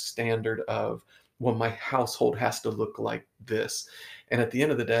to this standard of, well, my household has to look like this. And at the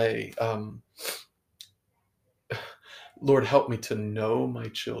end of the day, Lord, help me to know my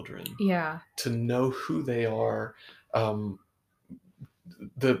children, Yeah. to know who they are. Um,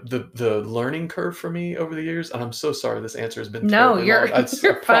 the learning curve for me over the years, and I'm so sorry this answer has been No, terribly you're long. I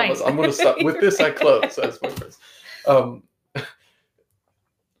you're fine. promise I'm going to stop with this. I close as my friends. Um,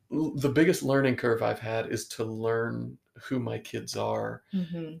 the biggest learning curve I've had is to learn who my kids are,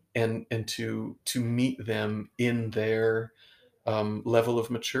 Mhm. and to meet them in their level of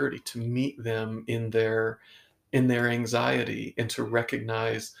maturity, to meet them in their anxiety, and to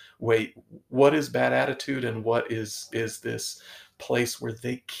recognize, wait, what is bad attitude, and what is this place where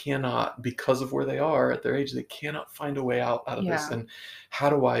they cannot, because of where they are at their age, they cannot find a way out of this. Yeah. And how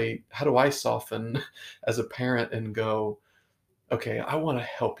do I soften as a parent and go, okay, I want to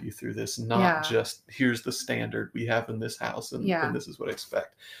help you through this, not Yeah. just here's the standard we have in this house, and Yeah. this is what I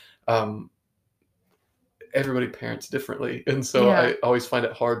expect. Um, Everybody parents differently. And so Yeah. I always find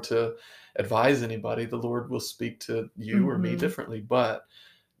it hard to advise anybody. The Lord will speak to you or me Mhm. differently, but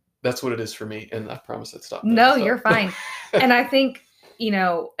that's what it is for me. And I promise I'd stop there. No, So you're fine. And I think,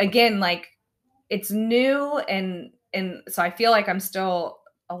 again, like it's new and so I feel like I'm still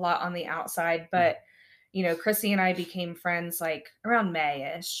a lot on the outside, Mm, but Chrissy and I became friends like around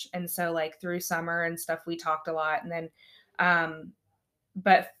May-ish. And so like through summer and stuff we talked a lot and then um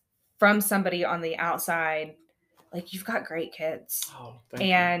but from somebody on the outside, like you've got great kids. oh, thank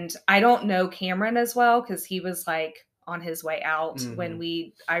you. And I don't know Cameron as well cuz he was like on his way out when Hmm.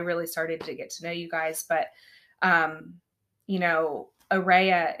 I really started to get to know you guys, but um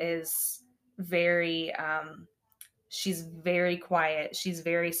Araya is very she's very quiet. She's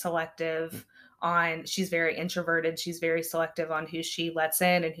very selective she's very introverted. She's very selective on who she lets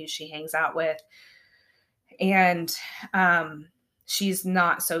in and who she hangs out with. And she's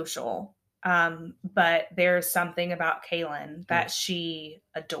not social. But there's something about Kaylin Mm, that she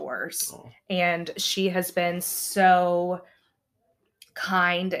adores. oh, And she has been so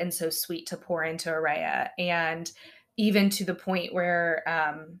kind and so sweet to pour into Araya. And even to the point where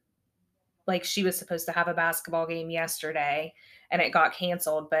like she was supposed to have a basketball game yesterday and it got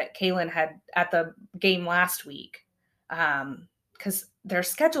canceled, but Kaylin had at the game last week. Because their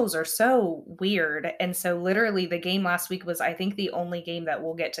schedules are so weird. And so literally the game last week was, I think, the only game that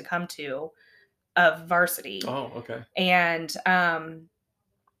we'll get to come to of varsity. oh, okay. And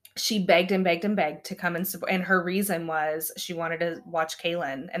she begged and begged and begged to come and support. And her reason was she wanted to watch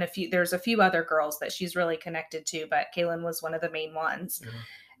Kaylin and there's a few other girls that she's really connected to, but Kaylin was one of the main ones. Yeah.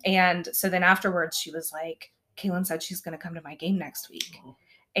 And so then afterwards, she was like, Kaylin said she's going to come to my game next week. Oh,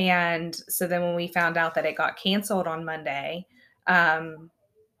 And so then when we found out that it got canceled on Monday, um,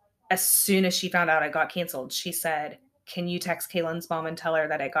 as soon as she found out it got canceled, she said, can you text Kaylin's mom and tell her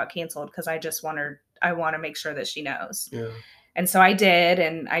that it got canceled? Because I want to make sure that she knows. yeah. And so I did.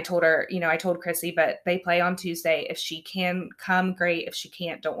 And I told her, I told Chrissy, but they play on Tuesday. If she can come, great. If she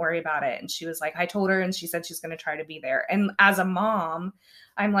can't, don't worry about it. And she was like, I told her, and she said she's going to try to be there. And as a mom,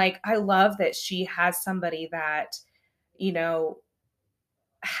 I'm like, I love that she has somebody that, you know,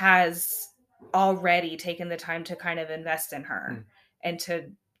 has already taken the time to kind of invest in her Mm, and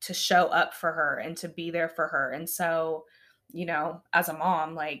to show up for her and to be there for her. And so, as a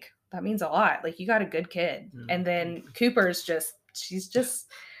mom, like that means a lot. Like you got a good kid. yeah. And Thank then you. Cooper's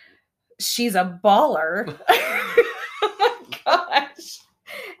she's a baller. Oh my gosh.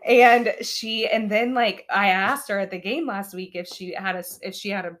 And then like I asked her at the game last week if she had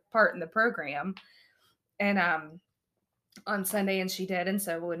a part in the program. And on Sunday, and she did. And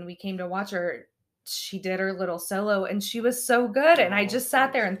so when we came to watch her, she did her little solo and she was so good. And I Oh, just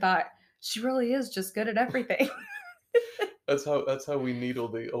sat there thanks. and thought, she really is just good at everything. That's how we needle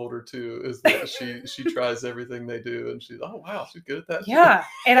the older two, is that she tries everything they do, and she's, oh wow, she's good at that too. Yeah.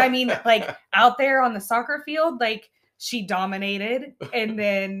 And I mean, like out there on the soccer field, like she dominated. And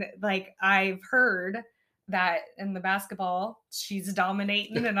then like I've heard that in the basketball, she's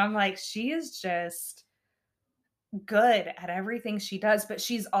dominating. And I'm like, she is just good at everything she does, but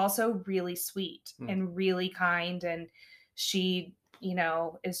she's also really sweet Mm, and really kind. And she,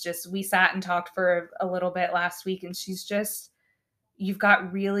 is just, we sat and talked for a little bit last week, and you've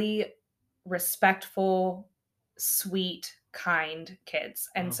got really respectful, sweet, kind kids.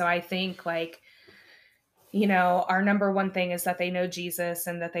 And oh, so I think like our number one thing is that they know Jesus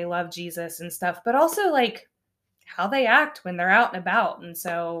and that they love Jesus and stuff, but also like how they act when they're out and about. And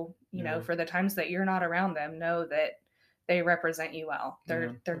so, Yeah. for the times that you're not around them, know that they represent you well.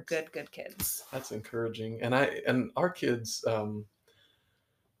 Yeah. They're good kids. That's encouraging. And our kids,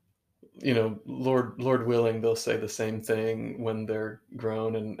 Lord willing, they'll say the same thing when they're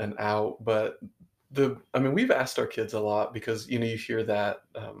grown and out. But we've asked our kids a lot because, you hear that,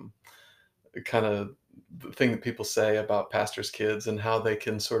 kind of the thing that people say about pastors' kids and how they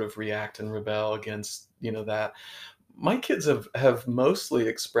can sort of react and rebel against, that. My kids have mostly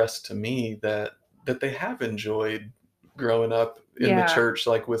expressed to me that they have enjoyed growing up in the Yeah. church,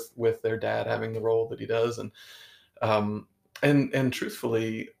 like with their dad having the role that he does. Um, and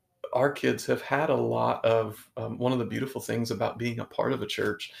truthfully, our kids have had a lot of, one of the beautiful things about being a part of a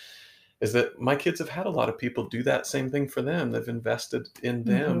church is that my kids have had a lot of people do that same thing for them. They've invested in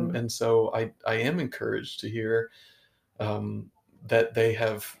them, Mhm. and so I am encouraged to hear, that they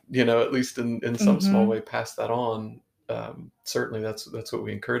have, at least in some small Mhm. way, passed that on. Certainly, that's what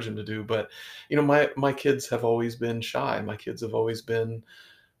we encourage them to do. But my kids have always been shy. My kids have always been,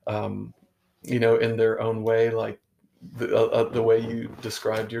 um, in their own way, like the way you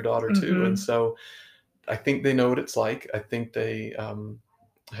described your daughter too. And Mhm. so I think they know what it's like. I think they,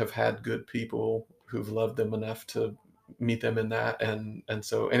 have had good people who've loved them enough to meet them in that. And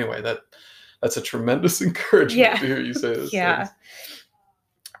so anyway, that's a tremendous encouragement Yeah. to hear you say those Yeah. things.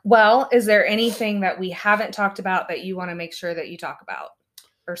 Well, is there anything that we haven't talked about that you want to make sure that you talk about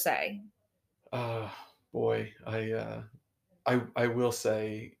or say? Uh, Boy, I will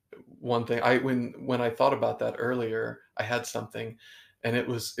say one thing. When I thought about that earlier, I had something, and it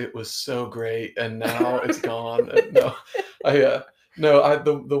was so great, and now it's gone. No, I no, I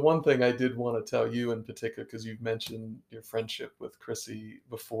the one thing I did want to tell you in particular, because you've mentioned your friendship with Chrissy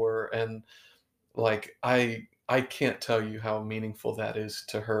before, and like I can't tell you how meaningful that is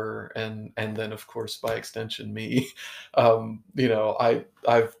to her, and then of course by extension me.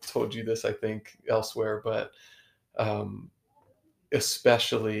 I've told you this I think elsewhere, but um,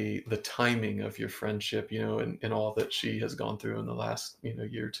 especially the timing of your friendship, and all that she has gone through in the last,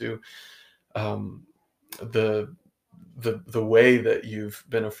 year or two. Um, the the way that you've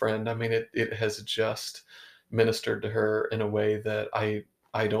been a friend, I mean, it has just ministered to her in a way that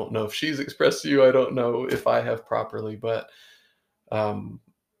I don't know if she's expressed to you. I don't know if I have properly, but um,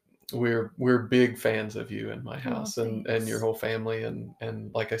 we're big fans of you in my Oh, house and your thanks. whole family.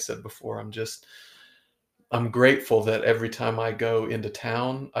 And like I said before, I'm grateful that every time I go into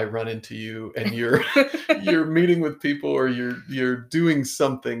town, I run into you and you're you're meeting with people, or you're doing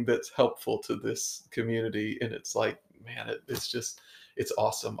something that's helpful to this community, and it's like, man, it's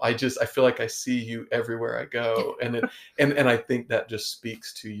awesome. I feel like I see you everywhere I go, and I think that just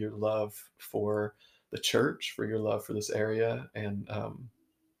speaks to your love for the church, for your love for this area, and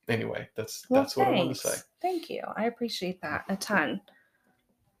anyway, Well, that's what I wanted to say. thanks. Thank you. I appreciate that a ton.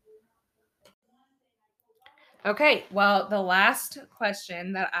 Okay, well, the last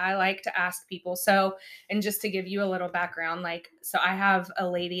question that I like to ask people. So, and just to give you a little background, so I have a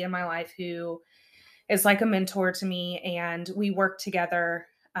lady in my life who is like a mentor to me, and we worked together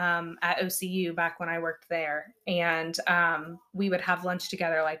at OCU back when I worked there. And we would have lunch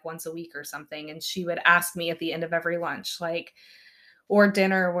together like once a week or something. And she would ask me at the end of every lunch, or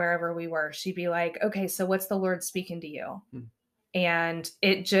dinner, wherever we were, she'd be like, okay, so what's the Lord speaking to you? Hmm. And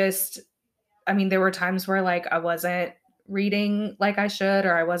it just, I mean, there were times where like I wasn't reading like I should,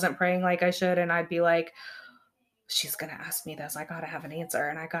 or I wasn't praying like I should. And I'd be like, she's going to ask me this. I got to have an answer,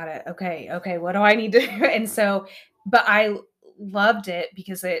 and I got to, okay, what do I need to do? And so, but I loved it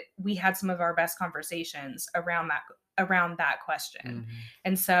because we had some of our best conversations around that question. Mhm.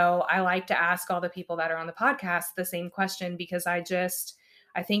 And so I like to ask all the people that are on the podcast the same question, because I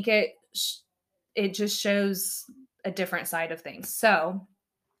think it just shows a different side of things. So,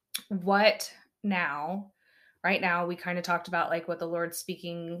 what now? Right now, we kind of talked about like what the Lord's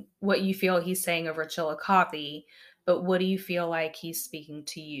speaking, what you feel He's saying over Chillicothe, but what do you feel like He's speaking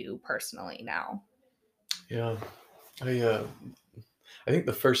to you personally now? Yeah, I uh, I think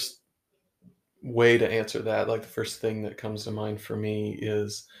the first way to answer that, like the first thing that comes to mind for me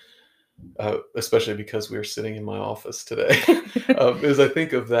is, especially because we're sitting in my office today, is I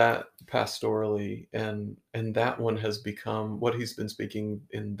think of that pastorally, and that one has become what he's been speaking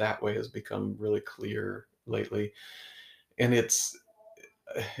in that way has become really clear lately, and it's,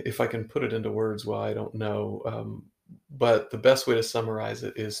 if I can put it into words, well, I don't know, but the best way to summarize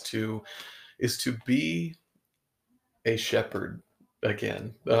it is to be a shepherd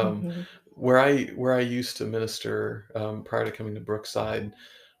again. Mhm. Where I used to minister, prior to coming to Brookside,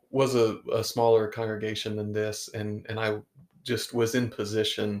 was a smaller congregation than this, and I just was in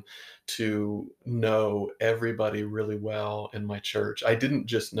position to know everybody really well in my church. I didn't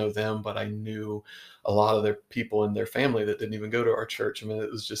just know them, but I knew a lot of their people in their family that didn't even go to our church. I mean,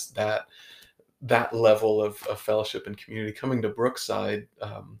 it was just that level of fellowship and community. Coming to Brookside,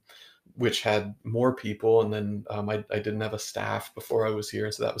 which had more people, and then I didn't have a staff before I was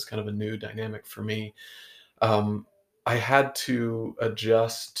here, so that was kind of a new dynamic for me. Um, I had to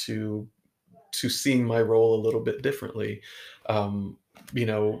adjust to seeing my role a little bit differently. Um,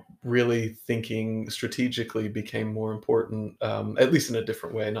 really thinking strategically became more important, at least in a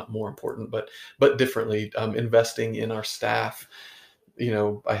different way, not more important, but differently. Investing in our staff,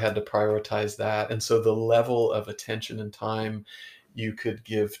 I had to prioritize that. And so the level of attention and time you could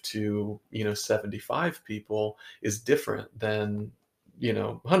give to, 75 people is different than,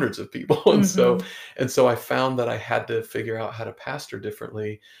 hundreds of people. And so, Mhm. and so I found that I had to figure out how to pastor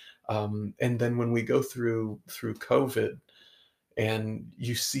differently. And then when we go through COVID, and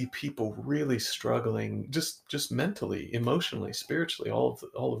you see people really struggling, just mentally, emotionally, spiritually, all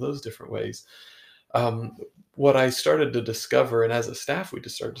of those different ways. What I started to discover, and as a staff, we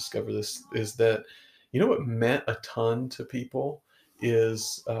just started to discover this, is that, what meant a ton to people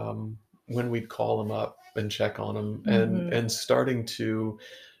is, when we'd call them up and check on them, and Mhm. starting to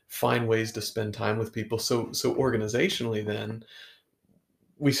find ways to spend time with people. So organizationally, then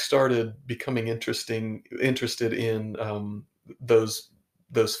we started becoming interested in,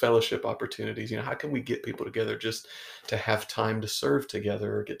 those fellowship opportunities. How can we get people together just to have time to serve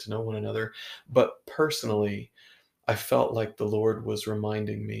together or get to know one another? But personally, I felt like the Lord was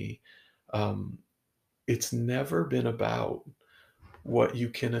reminding me, um, it's never been about what you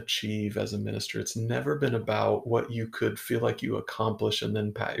can achieve as a minister. It's never been about what you could feel like you accomplish and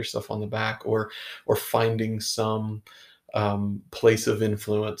then pat yourself on the back, or finding some, place of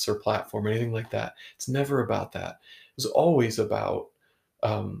influence or platform or anything like that. It's never about that. It's always about,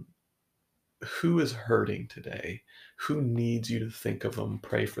 um, who is hurting today, who needs you to think of them,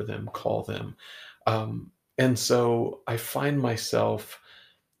 pray for them, call them. And so I find myself,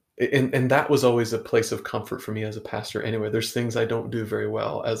 and that was always a place of comfort for me as a pastor anyway. There's things I don't do very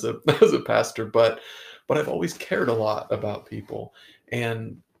well as a as a pastor, but I've always cared a lot about people.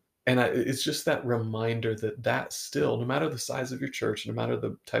 And it's just that reminder that still, no matter the size of your church, no matter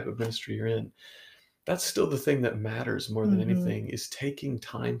the type of ministry you're in, that's still the thing that matters more than Mhm. anything, is taking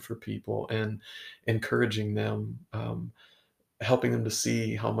time for people and encouraging them, helping them to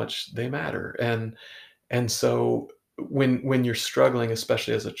see how much they matter. And so when you're struggling,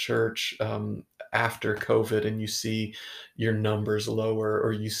 especially as a church, after COVID, and you see your numbers lower,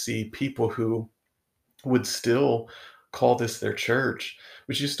 or you see people who would still call this their church,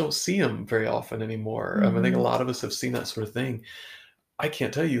 but you just don't see them very often anymore. I think a Mhm. lot of us have seen that sort of thing. I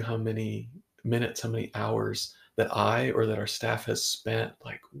can't tell you how many minutes, how many hours that I or that our staff has spent,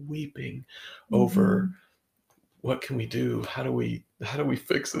 like, weeping over, Mhm. what can we do? How do we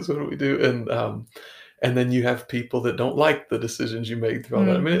fix this? What do we do? And then you have people that don't like the decisions you made through all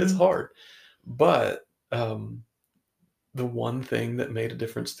that. I mean, it's Mhm. hard. But, the one thing that made a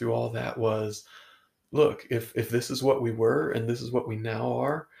difference through all that was, look, if this is what we were and this is what we now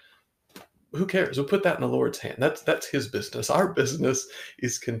are, who cares? We'll put that in the Lord's hand. That's his business. Our business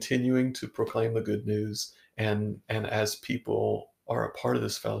is continuing to proclaim the good news, and as people are a part of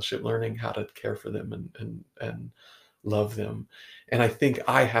this fellowship, learning how to care for them and love them. And I think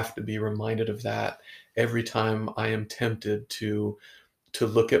I have to be reminded of that every time I am tempted to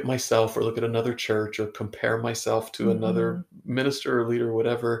look at myself or look at another church or compare myself to another Mhm. minister or leader or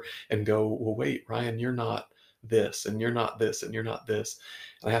whatever, and go, well, wait, Ryan, you're not this, and you're not this, and you're not this.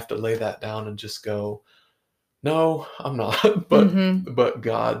 And I have to lay that down and just go, no, I'm not. but Mhm. but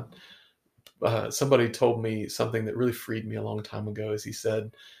God, somebody told me something that really freed me a long time ago. Is he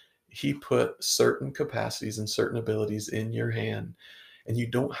said, he put certain capacities and certain abilities in your hand, and you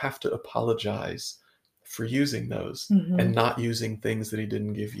don't have to apologize for using those and Mhm. not using things that he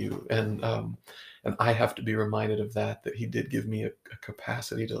didn't give you. And I have to be reminded of that he did give me a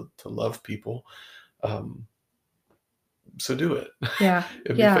capacity to love people. Um, so do it Yeah.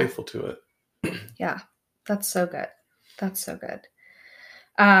 and be Yeah. faithful to it. Yeah. That's so good. That's so good.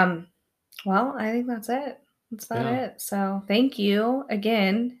 Um, well, I think that's it. That's about Yeah. it. So thank you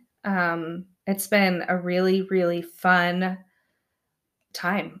again. It's been a really, really fun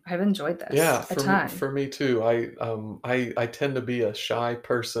time. I've enjoyed this Yeah, a for ton. me too. I tend to be a shy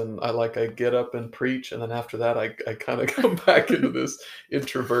person. I get up and preach, and then after that, I kind of come back into this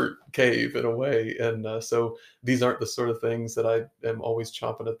introvert cave in a way. And so these aren't the sort of things that I am always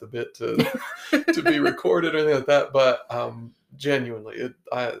chomping at the bit to to be recorded or anything like that. But genuinely,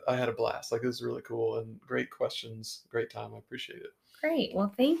 I had a blast. Like, it was really cool and great questions, great time. I appreciate it. Great.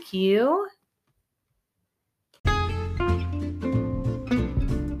 Well, thank you.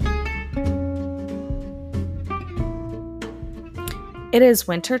 It is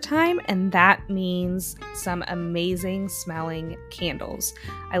wintertime, and that means some amazing smelling candles.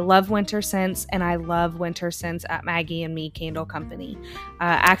 I love winter scents, and I love winter scents at Maggie and Me Candle Company.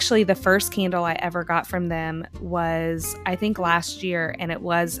 Actually, the first candle I ever got from them was, I think, last year, and it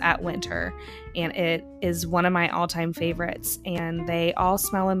was at winter, and it is one of my all-time favorites, and they all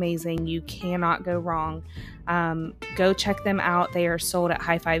smell amazing. You cannot go wrong. Go check them out. They are sold at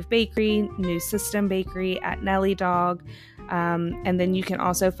High Five Bakery, New System Bakery, at Nelly Dog. And then you can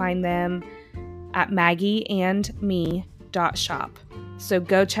also find them at maggieandme.shop. So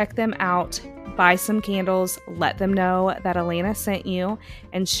go check them out, buy some candles, let them know that Alana sent you,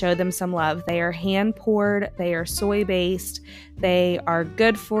 and show them some love. They are hand poured, they are soy based, they are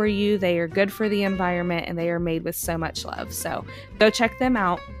good for you, they are good for the environment, and they are made with so much love. So go check them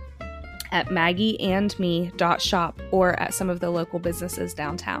out at maggieandme.shop or at some of the local businesses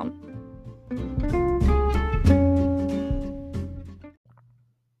downtown.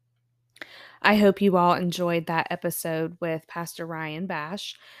 I hope you all enjoyed that episode with Pastor Ryan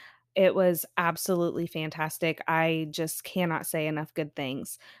Bash. It was absolutely fantastic. I just cannot say enough good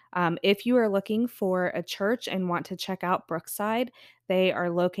things. If you are looking for a church and want to check out Brookside, they are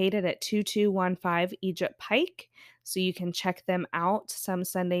located at 2215 Egypt Pike. So you can check them out some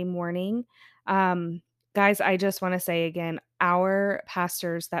Sunday morning. Guys, I just want to say again, our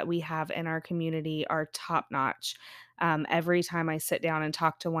pastors that we have in our community are top notch. Every time I sit down and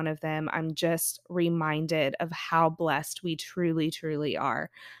talk to one of them, I'm just reminded of how blessed we truly, truly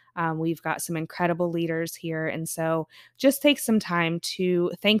are. We've got some incredible leaders here. And so just take some time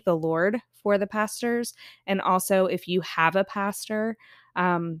to thank the Lord for the pastors. And also, if you have a pastor,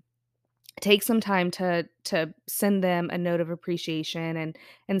 take some time to send them a note of appreciation,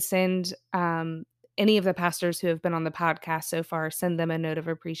 and send any of the pastors who have been on the podcast so far, send them a note of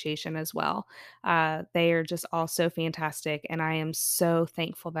appreciation as well. They are just all so fantastic, and I am so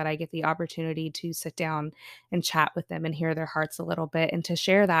thankful that I get the opportunity to sit down and chat with them and hear their hearts a little bit, and to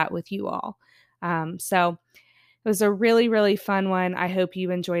share that with you all. So it was a really, really fun one. I hope you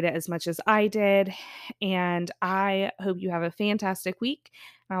enjoyed it as much as I did. And I hope you have a fantastic week.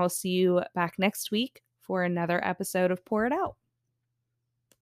 I will see you back next week for another episode of Pour It Out.